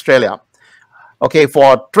across Australia. Okay,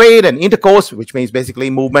 for trade and intercourse, which means basically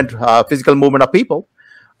movement, physical movement of people.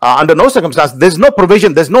 Under no circumstance, there's no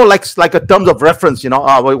provision, there's no like a terms of reference,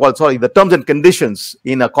 the terms and conditions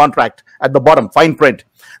in a contract at the bottom, fine print,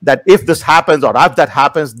 that if this happens or if that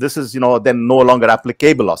happens, this is, then no longer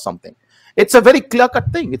applicable or something. It's a very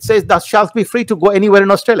clear-cut thing. It says thou shalt be free to go anywhere in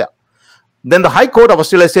Australia. Then the High Court of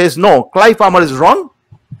Australia says, no, Clive Palmer is wrong,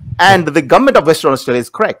 and the government of Western Australia is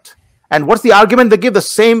correct. And what's the argument? They give the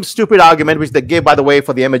same stupid argument which they gave, by the way,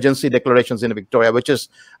 for the emergency declarations in Victoria, which is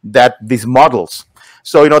that these models.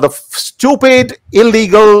 So, the stupid,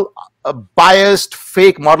 illegal, biased,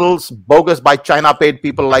 fake models, bogus by China-paid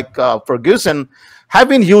people like Ferguson, have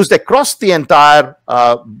been used across the entire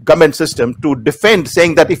government system to defend,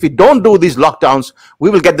 saying that if we don't do these lockdowns, we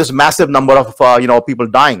will get this massive number of people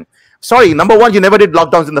dying. Sorry, number one, you never did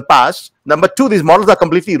lockdowns in the past. Number two, these models are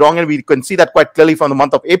completely wrong, and we can see that quite clearly from the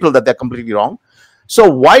month of April that they're completely wrong. So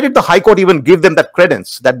why did the High Court even give them that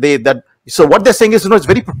credence? So what they're saying is, it's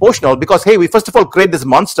very proportional, because hey, we first of all create this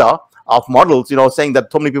monster of models, saying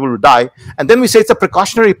that so many people will die, and then we say it's a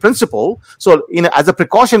precautionary principle. So, as a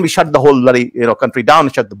precaution, we shut the whole bloody country down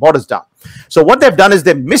and shut the borders down. So what they've done is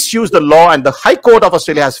they misused the law, and the High Court of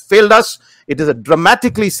Australia has failed us. It is a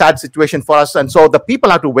dramatically sad situation for us, and so the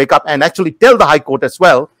people have to wake up and actually tell the High Court as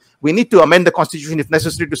well. We need to amend the Constitution if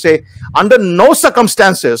necessary to say, under no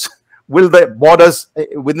circumstances will the borders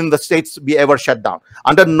within the states be ever shut down.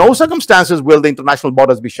 Under no circumstances will the international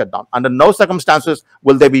borders be shut down. Under no circumstances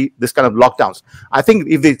will there be this kind of lockdowns. I think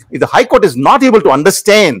if the High Court is not able to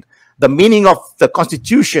understand the meaning of the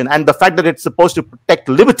Constitution and the fact that it's supposed to protect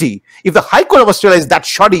liberty, if the High Court of Australia is that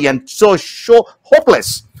shoddy and so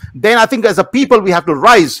hopeless, then I think as a people we have to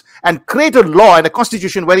rise and create a law and a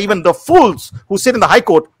constitution where even the fools who sit in the High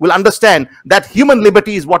Court will understand that human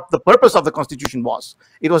liberty is what the purpose of the Constitution was.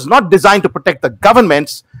 It was not designed to protect the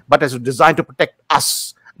governments, but it was designed to protect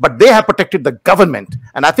us. But they have protected the government.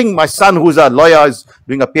 And I think my son, who's a lawyer, is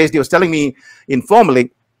doing a PhD, was telling me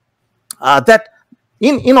informally that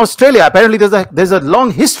in Australia, apparently there's a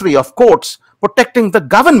long history of courts protecting the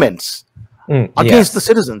governments against the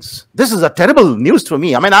citizens. This is a terrible news for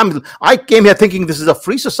me. I mean, I came here thinking this is a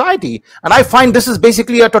free society, and I find this is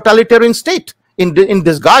basically a totalitarian state in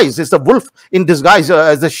disguise. It's the wolf in disguise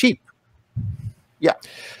as a sheep. Yeah.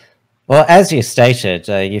 Well, as you stated,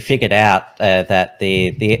 you figured out that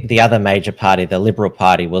the other major party, the Liberal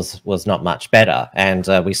Party, was not much better, and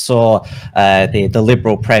we saw the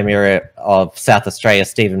Liberal Premier of South Australia,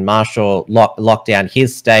 Stephen Marshall, lock down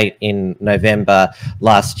his state in November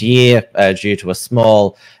last year due to a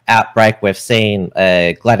small outbreak. We've seen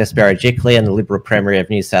Gladys Berejiklian, the Liberal Premier of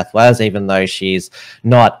New South Wales, even though she's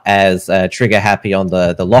not as trigger happy on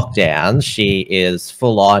the lockdown, she is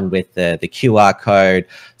full on with the QR code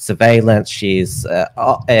surveillance. She's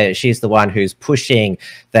the one who's pushing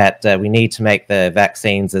that we need to make the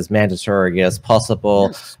vaccines as mandatory as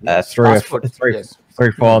possible through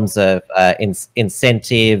forms of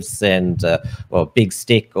incentives and big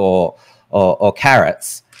stick or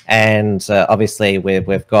carrots. And obviously,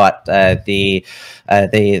 we've got the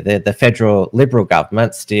federal Liberal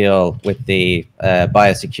government still with the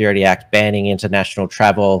Biosecurity Act banning international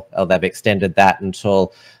travel. They've extended that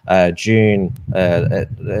until June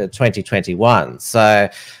 2021. So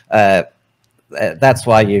that's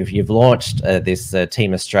why you've launched this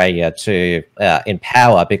Team Australia to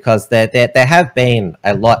empower, because there have been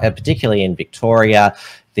a lot, particularly in Victoria,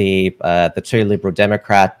 the two Liberal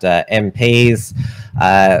Democrat MPs,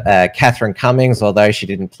 Catherine Cummings, although she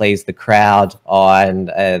didn't please the crowd on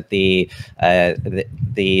the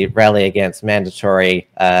rally against mandatory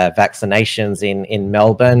vaccinations in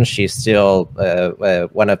Melbourne, she's still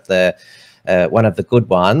one of the good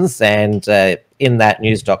ones. And in that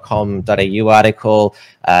news.com.au article,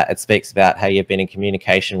 it speaks about how you've been in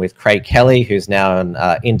communication with Craig Kelly, who's now an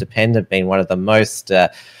independent, been one of the most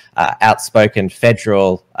outspoken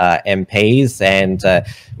federal MPs, and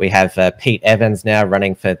we have Pete Evans now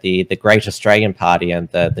running for the Great Australian Party and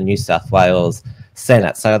the New South Wales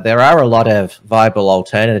Senate. So there are a lot of viable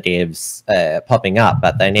alternatives popping up,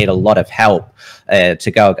 but they need a lot of help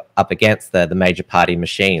to go up against the major party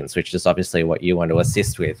machines, which is obviously what you want to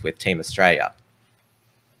assist with Team Australia.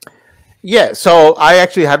 Yeah, so I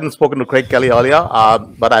actually hadn't spoken to Craig Kelly earlier,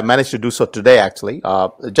 but I managed to do so today, actually,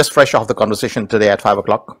 just fresh off the conversation today at 5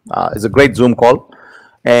 o'clock. It's a great Zoom call.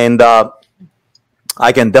 And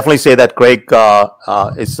I can definitely say that Craig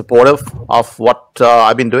is supportive of what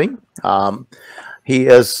I've been doing. He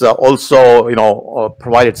has also,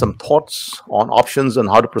 provided some thoughts on options and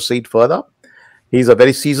how to proceed further. He's a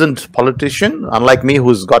very seasoned politician, unlike me,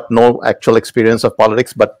 who's got no actual experience of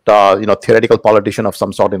politics, but theoretical politician of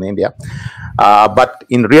some sort in India. But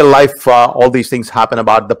in real life, all these things happen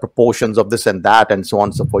about the proportions of this and that, and so on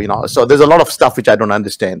and so forth. So there's a lot of stuff which I don't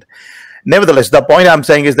understand. Nevertheless, the point I'm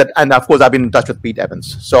saying is that, and of course, I've been in touch with Pete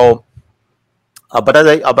Evans. So, but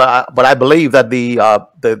I believe that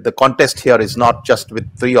the contest here is not just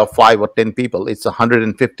with 3 or 5 or 10 people. It's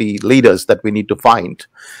 150 leaders that we need to find.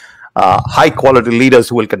 High quality leaders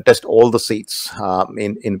who will contest all the seats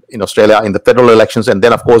in Australia in the federal elections, and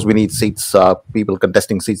then of course we need seats, people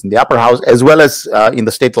contesting seats in the upper house, as well as in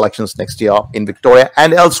the state elections next year in Victoria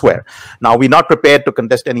and elsewhere. Now, we're not prepared to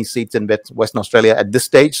contest any seats in Western Australia at this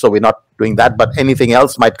stage, so we're not doing that, but anything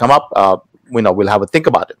else might come up. We'll have a think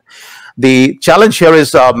about it. The challenge here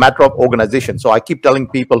is a matter of organization. So I keep telling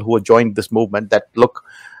people who have joined this movement that, look,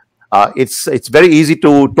 it's very easy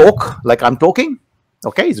to talk like I'm talking.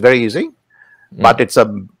 Okay, it's very easy, but it's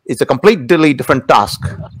a completely different task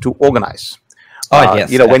to organize. Yes,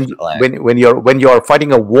 when you're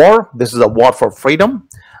fighting a war, this is a war for freedom.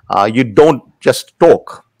 You don't just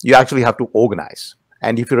talk; you actually have to organize.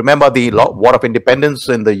 And if you remember the War of Independence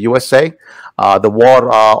in the USA, the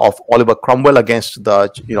war of Oliver Cromwell against the,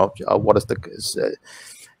 what is the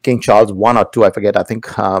King Charles I or II, I forget, I think,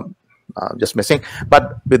 just missing.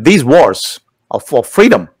 But with these wars for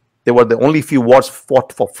freedom, they were the only few wars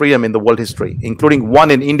fought for freedom in the world history, including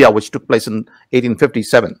one in India, which took place in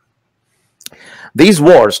 1857. These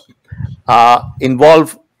wars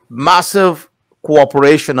involve massive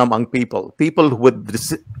cooperation among people who would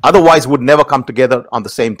otherwise would never come together on the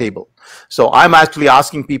same table. So I'm actually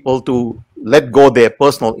asking people to let go their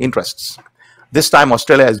personal interests. This time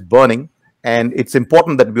Australia is burning, and it's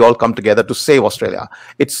important that we all come together to save Australia.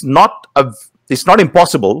 It's not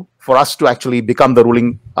impossible for us to actually become the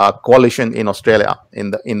ruling coalition in Australia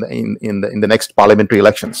in the next parliamentary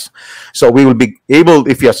elections. So we will be able,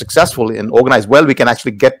 if we are successful and organized well, we can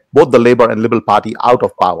actually get both the Labour and Liberal Party out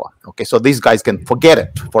of power. Okay, so these guys can forget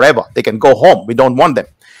it forever. They can go home. We don't want them.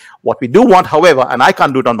 What we do want, however, and I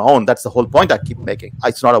can't do it on my own, that's the whole point I keep making.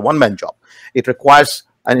 It's not a one-man job. It requires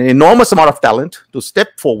an enormous amount of talent to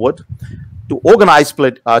step forward, to organize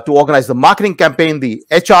the marketing campaign, the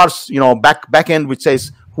HR's back end, which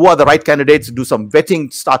says who are the right candidates, do some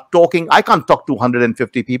vetting, start talking. I can't talk to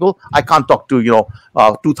 150 people. I can't talk to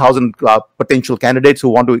 2,000 potential candidates who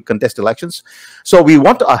want to contest elections. So we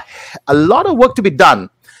want a lot of work to be done.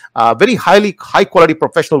 Very high quality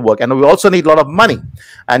professional work, and we also need a lot of money,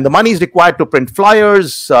 and the money is required to print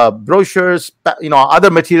flyers, brochures,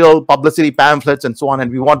 other material, publicity pamphlets, and so on.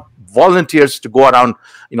 And we want volunteers to go around,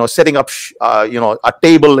 setting up, a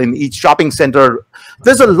table in each shopping center.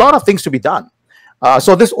 There's a lot of things to be done.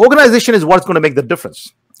 So this organization is what's going to make the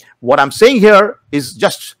difference. What I'm saying here is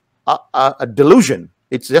just a delusion.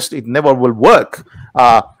 It's just, it never will work.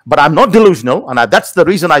 But I'm not delusional, and that's the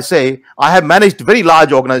reason I say I have managed very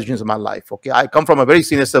large organizations in my life. Okay, I come from a very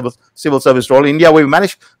senior civil service role. In India, we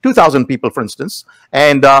manage 2,000 people, for instance,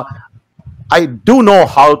 and I do know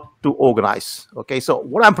how to organize. Okay, so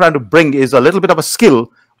what I'm trying to bring is a little bit of a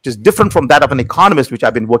skill which is different from that of an economist, which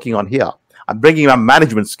I've been working on here. I'm bringing my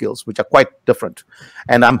management skills, which are quite different,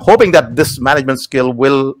 and I'm hoping that this management skill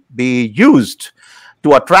will be used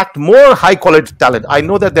to attract more high-quality talent. I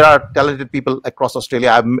know that there are talented people across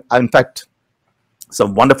Australia. In fact,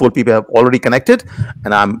 some wonderful people have already connected,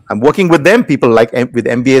 and I'm working with them. People like with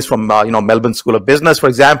MBAs from Melbourne School of Business, for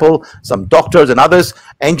example, some doctors and others,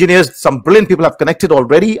 engineers. Some brilliant people have connected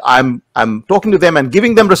already. I'm talking to them and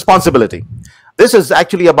giving them responsibility. This is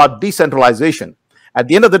actually about decentralization. At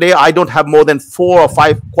the end of the day, I don't have more than 4 or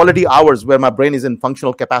 5 quality hours where my brain is in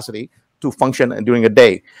functional capacity to function during a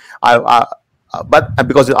day. But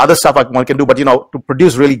because the other stuff one can do, but to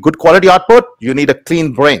produce really good quality output, you need a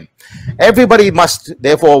clean brain. Everybody must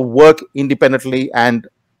therefore work independently and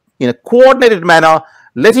in a coordinated manner,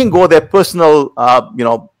 letting go their personal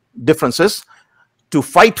differences to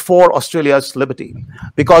fight for Australia's liberty.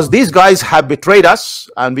 Because these guys have betrayed us,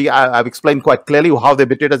 and I've explained quite clearly how they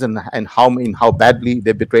betrayed us and how badly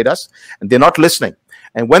they betrayed us, and they're not listening.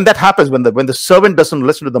 And when that happens, when the servant doesn't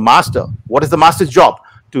listen to the master, what is the master's job?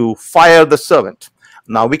 To fire the servant.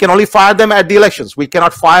 Now we can only fire them at the elections. We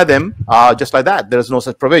cannot fire them just like that. There is no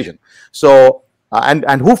such provision. So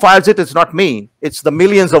and who fires it? It's not me. It's the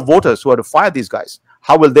millions of voters who are to fire these guys.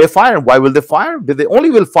 How will they fire? Why will they fire? They only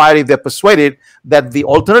will fire if they're persuaded that the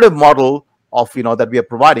alternative model of that we are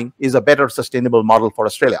providing is a better sustainable model for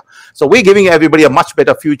Australia. So we're giving everybody a much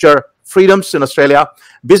better future, freedoms in Australia.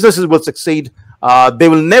 Businesses will succeed. There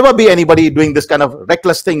will never be anybody doing this kind of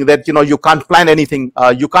reckless thing that you can't plan anything,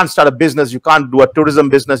 you can't start a business, you can't do a tourism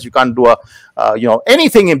business, you can't do a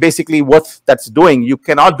anything in basically what that's doing. You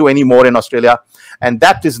cannot do any more in Australia, and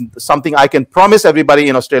that is something I can promise everybody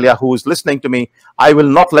in Australia who is listening to me. I will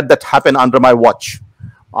not let that happen under my watch.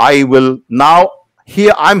 I will now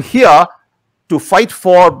I'm here to fight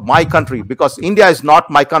for my country, because India is not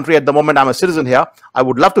my country at the moment. I'm a citizen here. I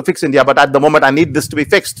would love to fix India, but at the moment I need this to be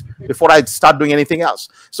fixed before I start doing anything else.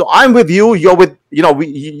 So I'm with you. You're with,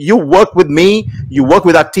 you work with me. You work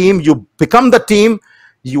with our team. You become the team.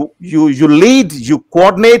 You lead. You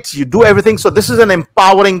coordinate. You do everything. So this is an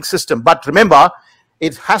empowering system. But remember,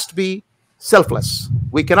 it has to be selfless.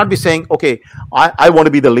 We cannot be saying, okay, I want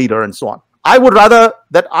to be the leader and so on. I would rather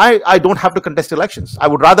that I don't have to contest elections. I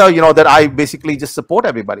would rather, that I basically just support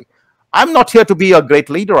everybody. I'm not here to be a great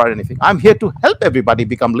leader or anything. I'm here to help everybody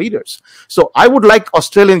become leaders. So I would like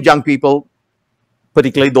Australian young people,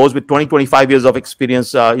 particularly those with 20, 25 years of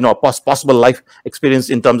experience, possible life experience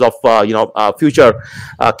in terms of, future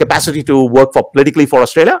capacity to work politically for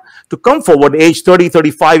Australia, to come forward. Age 30,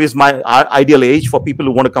 35 is my ideal age for people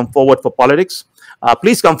who want to come forward for politics.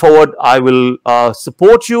 please come forward. I will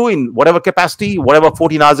support you in whatever capacity, whatever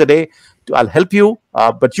 14 hours a day. I'll help you,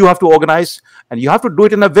 but you have to organize, and you have to do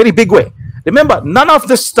it in a very big way. Remember, none of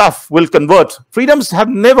this stuff will convert. Freedoms have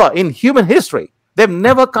never, in human history, they've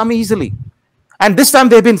never come easily. And this time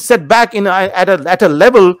they've been set back at a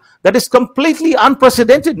level that is completely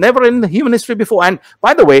unprecedented, never in human history before. And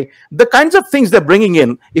by the way, the kinds of things they're bringing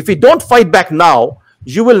in, if we don't fight back now,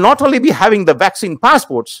 you will not only be having the vaccine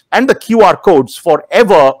passports and the QR codes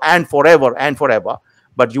forever and forever and forever,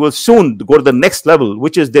 but you will soon go to the next level,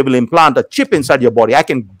 which is they will implant a chip inside your body. I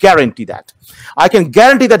can guarantee that. I can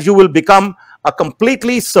guarantee that you will become a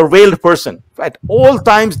completely surveilled person. At all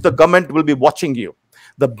times, the government will be watching you.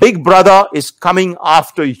 The big brother is coming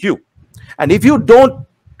after you. And if you don't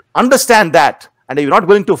understand that, and if you're not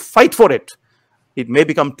willing to fight for it, it may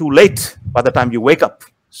become too late by the time you wake up.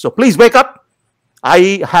 So please wake up.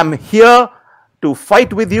 I am here to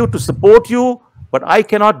fight with you, to support you, but I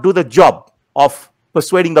cannot do the job of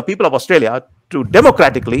persuading the people of Australia to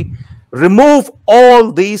democratically remove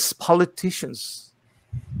all these politicians.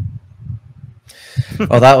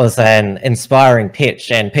 Well, that was an inspiring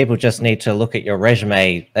pitch, and people just need to look at your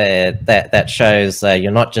resume that shows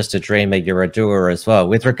you're not just a dreamer, you're a doer as well.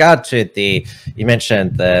 With regard to you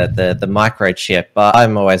mentioned the microchip,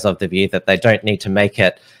 I'm always of the view that they don't need to make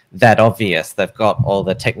it that obvious. They've got all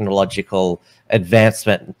the technological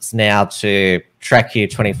advancements now to track you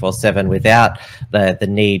 24/7 without the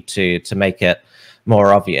need to make it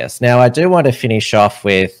more obvious. Now, I do want to finish off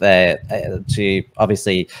with to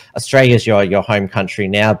obviously Australia's your home country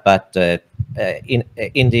now, but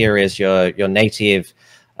India is your native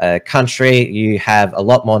country. You have a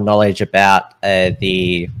lot more knowledge about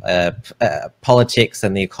the politics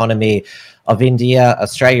and the economy of India.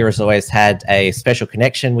 Australia has always had a special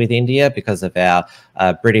connection with India because of our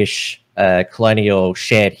British colonial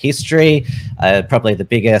shared history. Probably the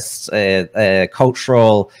biggest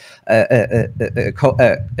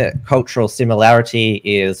cultural similarity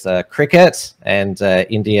is cricket, and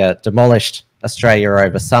India demolished Australia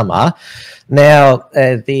over summer. Now,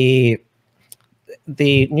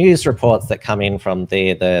 the news reports that come in from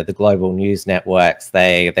the global news networks,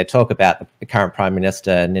 they talk about the current Prime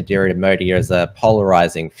Minister Narendra Modi as a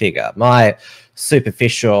polarizing figure. My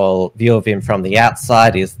superficial view of him from the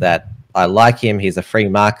outside is that I like him. He's a free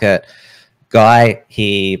market guy.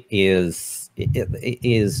 He is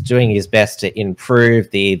doing his best to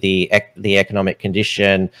improve the economic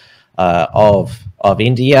condition of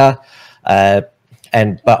India. But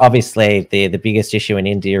obviously the biggest issue in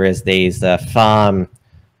India is these farm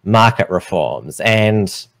market reforms,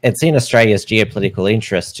 and it's in Australia's geopolitical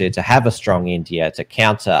interest to have a strong India to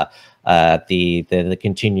counter the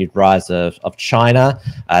continued rise of China.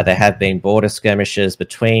 There have been border skirmishes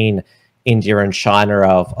between India and China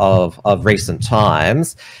of recent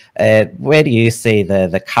times. Where do you see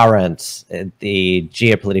the current the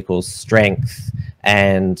geopolitical strength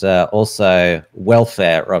and also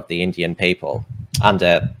welfare of the Indian people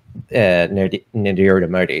under Narendra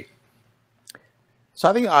Modi? So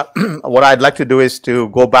I think what I'd like to do is to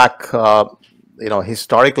go back.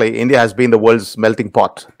 Historically, India has been the world's melting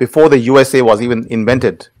pot before the USA was even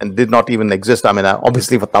invented and did not even exist. I mean,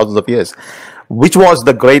 obviously for thousands of years, which was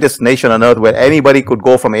the greatest nation on earth where anybody could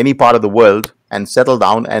go from any part of the world and settle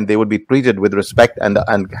down and they would be treated with respect and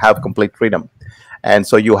have complete freedom. And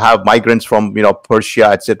so you have migrants from, Persia,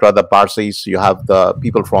 etc., the Parsis, you have the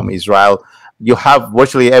people from Israel. You have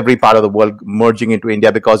virtually every part of the world merging into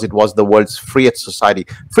India because it was the world's freest society.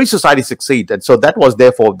 Free society succeed. And so that was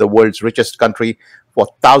therefore the world's richest country for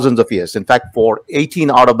thousands of years. In fact, for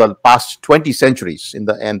 18 out of the past 20 centuries,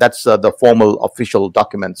 and that's the formal official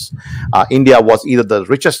documents, India was either the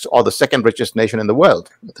richest or the second richest nation in the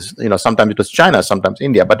world. Sometimes it was China, sometimes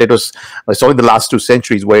India, but it's only the last 2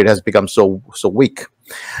 centuries where it has become so weak.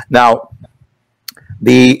 Now,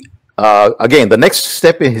 again, the next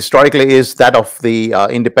step historically is that of the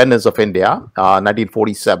independence of India,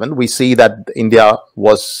 1947. We see that India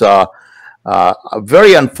was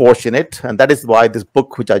very unfortunate, and that is why this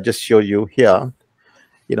book, which I just showed you here,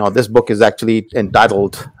 this book is actually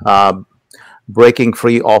entitled Breaking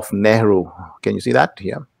Free of Nehru. Can you see that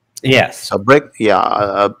here? Yes. So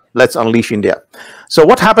let's unleash India. So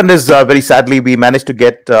what happened is, very sadly, we managed to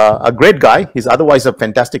get a great guy. He's otherwise a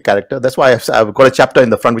fantastic character. That's why I've got a chapter in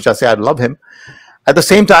the front which I say I love him. At the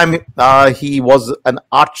same time, he was an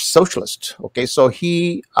arch socialist. Okay, so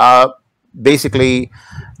he basically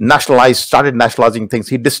started nationalizing things.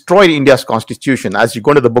 He destroyed India's constitution. As you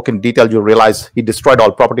go into the book in detail, you realize he destroyed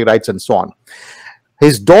all property rights and so on.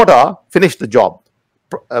 His daughter finished the job.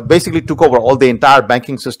 Basically took over all the entire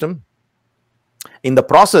banking system, In the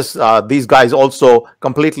process, these guys also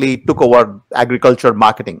completely took over agriculture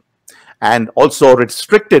marketing, and also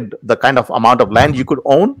restricted the kind of amount of land you could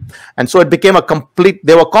own. And so it became a complete,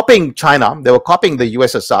 they were copying China, they were copying the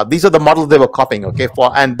USSR. These are the models they were copying, okay?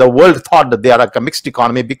 And the world thought that they are like a mixed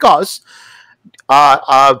economy, because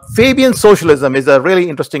Fabian socialism is a really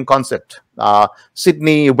interesting concept.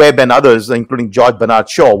 Sidney Webb and others, including George Bernard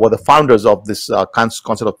Shaw, were the founders of this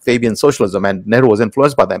concept of Fabian socialism, and Nehru was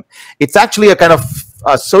influenced by them. It's actually a kind of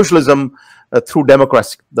socialism through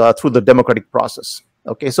democracy, through the democratic process.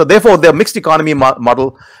 Okay, so therefore, the mixed economy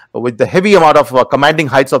model with the heavy amount of commanding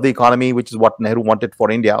heights of the economy, which is what Nehru wanted for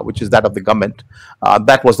India, which is that of the government,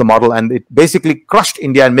 that was the model, and it basically crushed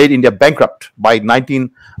India and made India bankrupt. By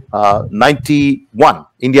 1991,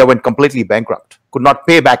 India went completely bankrupt, could not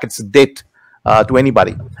pay back its debt to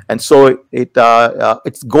anybody, and so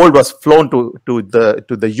its gold was flown to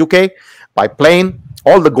the UK by plane.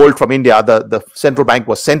 All the gold from India, the central bank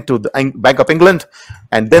was sent to the Bank of England,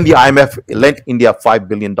 and then the IMF lent India $5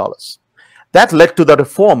 billion. That led to the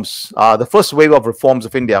reforms, the first wave of reforms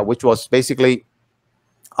of India, which was basically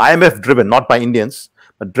IMF driven, not by Indians,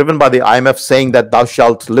 but driven by the IMF, saying that thou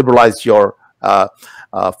shalt liberalize your, the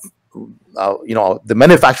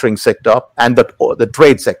manufacturing sector and the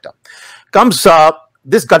trade sector.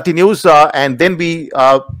 This continues, and then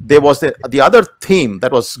there was the other theme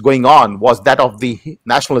that was going on was that of the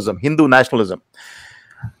nationalism, Hindu nationalism.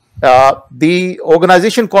 The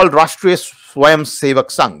organization called Rashtriya Swayamsevak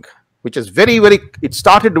Sangh, which is it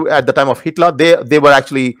started at the time of Hitler. They were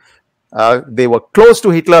actually they were close to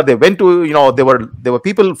Hitler. They went to, there were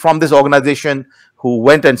people from this organization who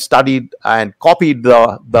went and studied and copied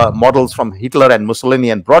the models from Hitler and Mussolini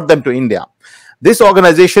and brought them to India. This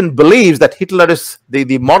organization believes that Hitler is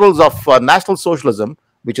the models of National Socialism,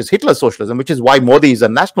 which is Hitler's socialism, which is why Modi is a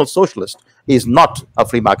National Socialist. He is not a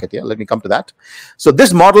free marketeer. Let me come to that. So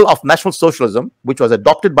this model of National Socialism, which was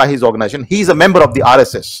adopted by his organization, he is a member of the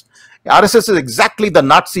RSS. The RSS is exactly the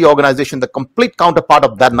Nazi organization, the complete counterpart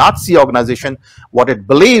of that Nazi organization. What it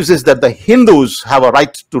believes is that the Hindus have a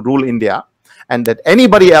right to rule India, and that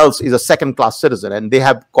anybody else is a second-class citizen, and they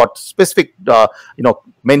have got specific,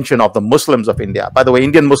 mention of the Muslims of India. By the way,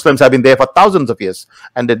 Indian Muslims have been there for thousands of years,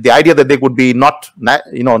 and that the idea that they would be not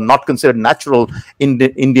considered natural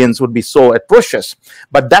Indians would be so atrocious.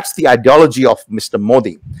 But that's the ideology of Mr.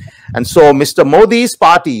 Modi, and so Mr. Modi's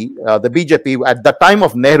party, the BJP, at the time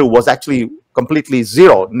of Nehru was actually completely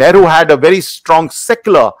zero. Nehru had a very strong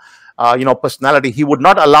secular, personality. He would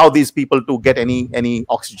not allow these people to get any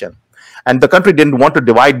oxygen. And the country didn't want to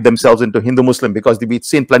divide themselves into Hindu-Muslim, because we'd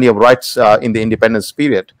seen plenty of riots in the independence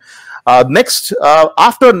period. Next,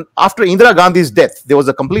 after Indira Gandhi's death, there was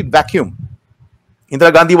a complete vacuum.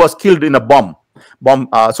 Indira Gandhi was killed in a bomb.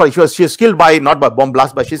 She was killed not by bomb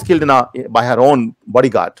blast, but she's killed by her own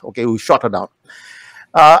bodyguard, okay, who shot her down.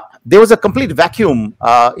 There was a complete vacuum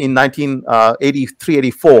in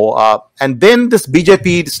 1983-84, and then this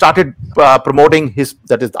BJP started promoting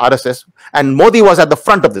that is the RSS, and Modi was at the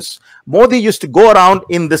front of this. Modi used to go around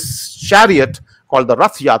in this chariot called the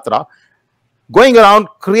Rath Yatra, going around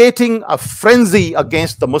creating a frenzy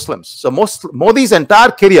against the Muslims. So Modi's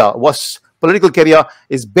entire political career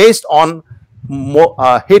is based on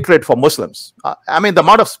hatred for Muslims. I mean, the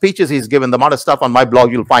amount of speeches he's given, the amount of stuff on my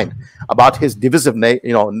blog you'll find about his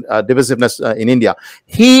divisiveness in India.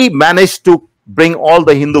 He managed to bring all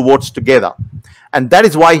the Hindu votes together, and that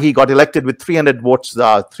is why he got elected with 300 votes,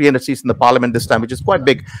 300 seats in the parliament this time, which is quite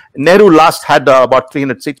big. Nehru last had about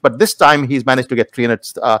 300 seats, but this time he's managed to get 300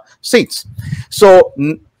 seats. So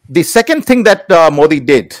the second thing that Modi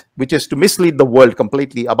did, which is to mislead the world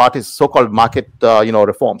completely about his so-called market,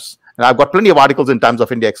 reforms. And I've got plenty of articles in Times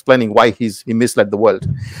of India explaining why he misled the world.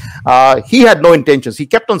 He had no intentions. He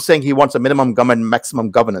kept on saying he wants a minimum government, maximum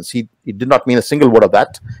governance. He did not mean a single word of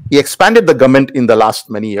that. He expanded the government in the last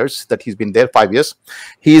many years that he's been there, 5 years.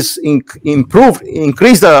 He's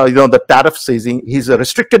increased the tariffs. He's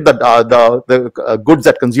restricted the goods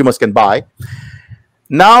that consumers can buy.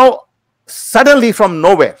 Now, suddenly from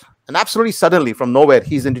nowhere, and absolutely suddenly from nowhere,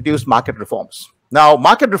 he's introduced market reforms. Now,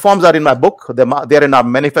 market reforms are in my book. They're in our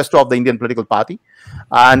manifesto of the Indian political party.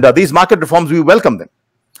 And these market reforms, we welcome them.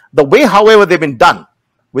 The way, however, they've been done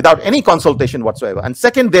without any consultation whatsoever. And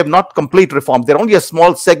second, they're not complete reforms. They're only a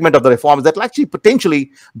small segment of the reforms that will actually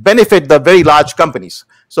potentially benefit the very large companies.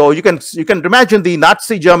 So you can imagine the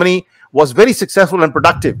Nazi Germany was very successful and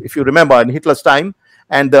productive, if you remember, in Hitler's time.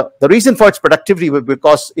 And the reason for its productivity was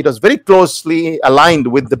because it was very closely aligned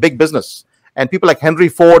with the big business. And people like Henry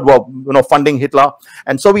Ford were, funding Hitler,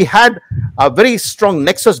 and so we had a very strong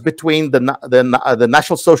nexus between the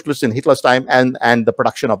National Socialists in Hitler's time and the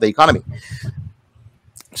production of the economy.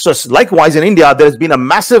 So likewise in India, there has been a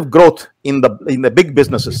massive growth in the big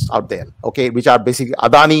businesses out there, okay, which are basically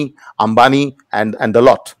Adani, Ambani, and the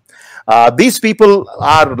lot. These people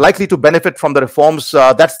are likely to benefit from the reforms.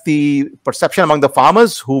 That's the perception among the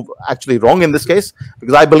farmers, who actually wrong in this case,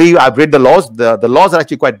 because I believe I've read the laws. The laws are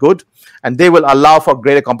actually quite good, and they will allow for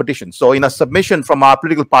greater competition. So in a submission from our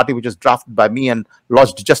political party, which is drafted by me and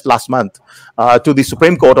lodged just last month to the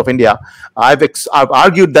Supreme Court of India, I've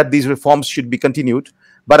argued that these reforms should be continued.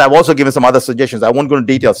 But I've also given some other suggestions. I won't go into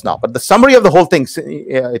details now. But the summary of the whole thing,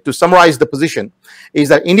 to summarize the position, is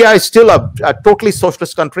that India is still a totally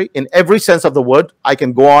socialist country in every sense of the word. I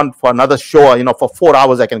can go on for another show, for 4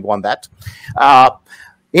 hours I can go on that.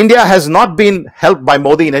 India has not been helped by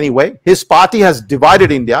Modi in any way. His party has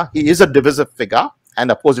divided India. He is a divisive figure.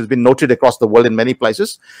 And of course, it's been noted across the world in many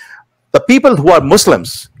places. The people who are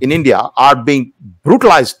Muslims in India are being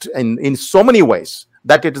brutalized in so many ways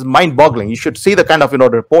that it is mind-boggling. You should see the kind of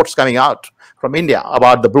reports coming out from India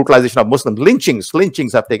about the brutalization of Muslims.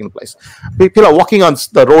 Lynchings have taken place. People are walking on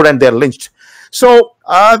the road and they're lynched. So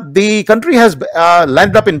the country has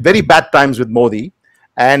landed up in very bad times with Modi,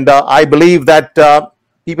 and I believe that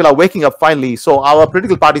people are waking up finally. So our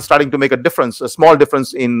political party is starting to make a difference, a small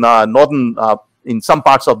difference in in some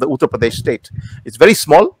parts of the Uttar Pradesh state. It's very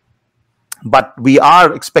small, but we're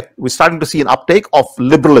starting to see an uptake of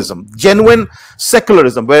liberalism, genuine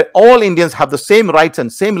secularism, where all Indians have the same rights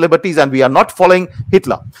and same liberties, and we are not following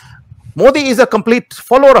Hitler. Modi is a complete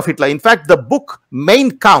follower of Hitler. In fact, the book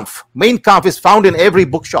Mein Kampf is found in every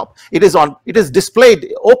bookshop. It is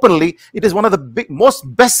displayed openly. It is one of the most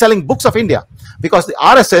best-selling books of India, because the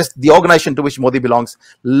RSS, the organization to which Modi belongs,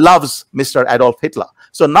 loves Mr. Adolf Hitler.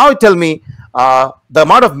 So now tell me, the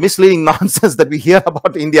amount of misleading nonsense that we hear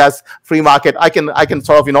about India's free market, I can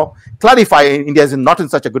sort of clarify. India is not in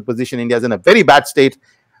such a good position. India is in a very bad state,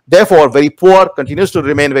 therefore very poor, continues to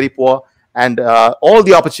remain very poor, and all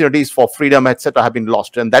the opportunities for freedom, etc., have been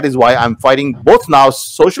lost. And that is why I'm fighting both now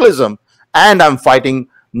socialism and I'm fighting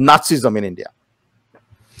Nazism in India.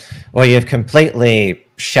 Well, you've completely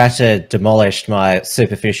demolished my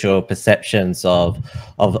superficial perceptions of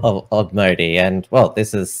Modi, and well,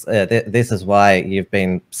 this is why you've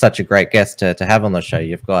been such a great guest to have on the show.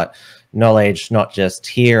 You've got knowledge not just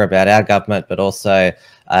here about our government, but also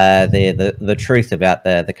the truth about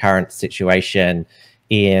the current situation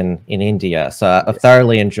in India. So I've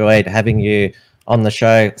thoroughly enjoyed having you on the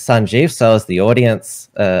show, Sanjeev. So as the audience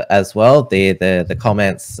as well. The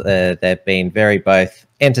comments, they've been very both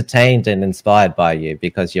entertained and inspired by you,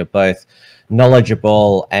 because you're both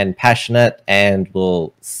knowledgeable and passionate, and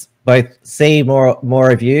will both see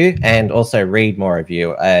more of you and also read more of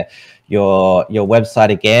you. Your website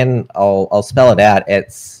again, I'll spell it out.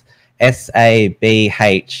 It's SABHLOK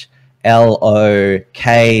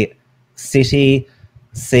City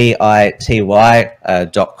CITY.com,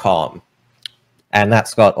 and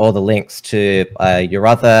that's got all the links to your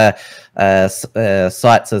other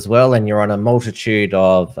sites as well, and you're on a multitude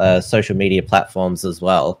of social media platforms as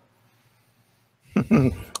well.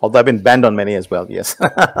 Although I've been banned on many as well. Yes.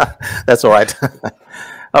 That's all right.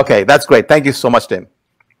 Okay, that's great. Thank you so much, Tim.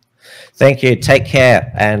 Thank you. Take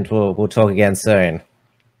care, and we'll talk again soon.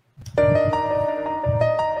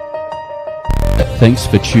 Thanks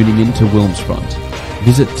for tuning in to WilmsFront.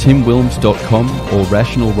 Visit timwilms.com or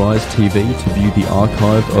Rational Rise TV to view the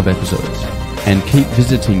archive of episodes. And keep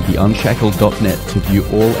visiting theunshackled.net to view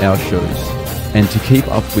all our shows, and to keep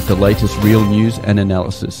up with the latest real news and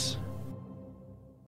analysis.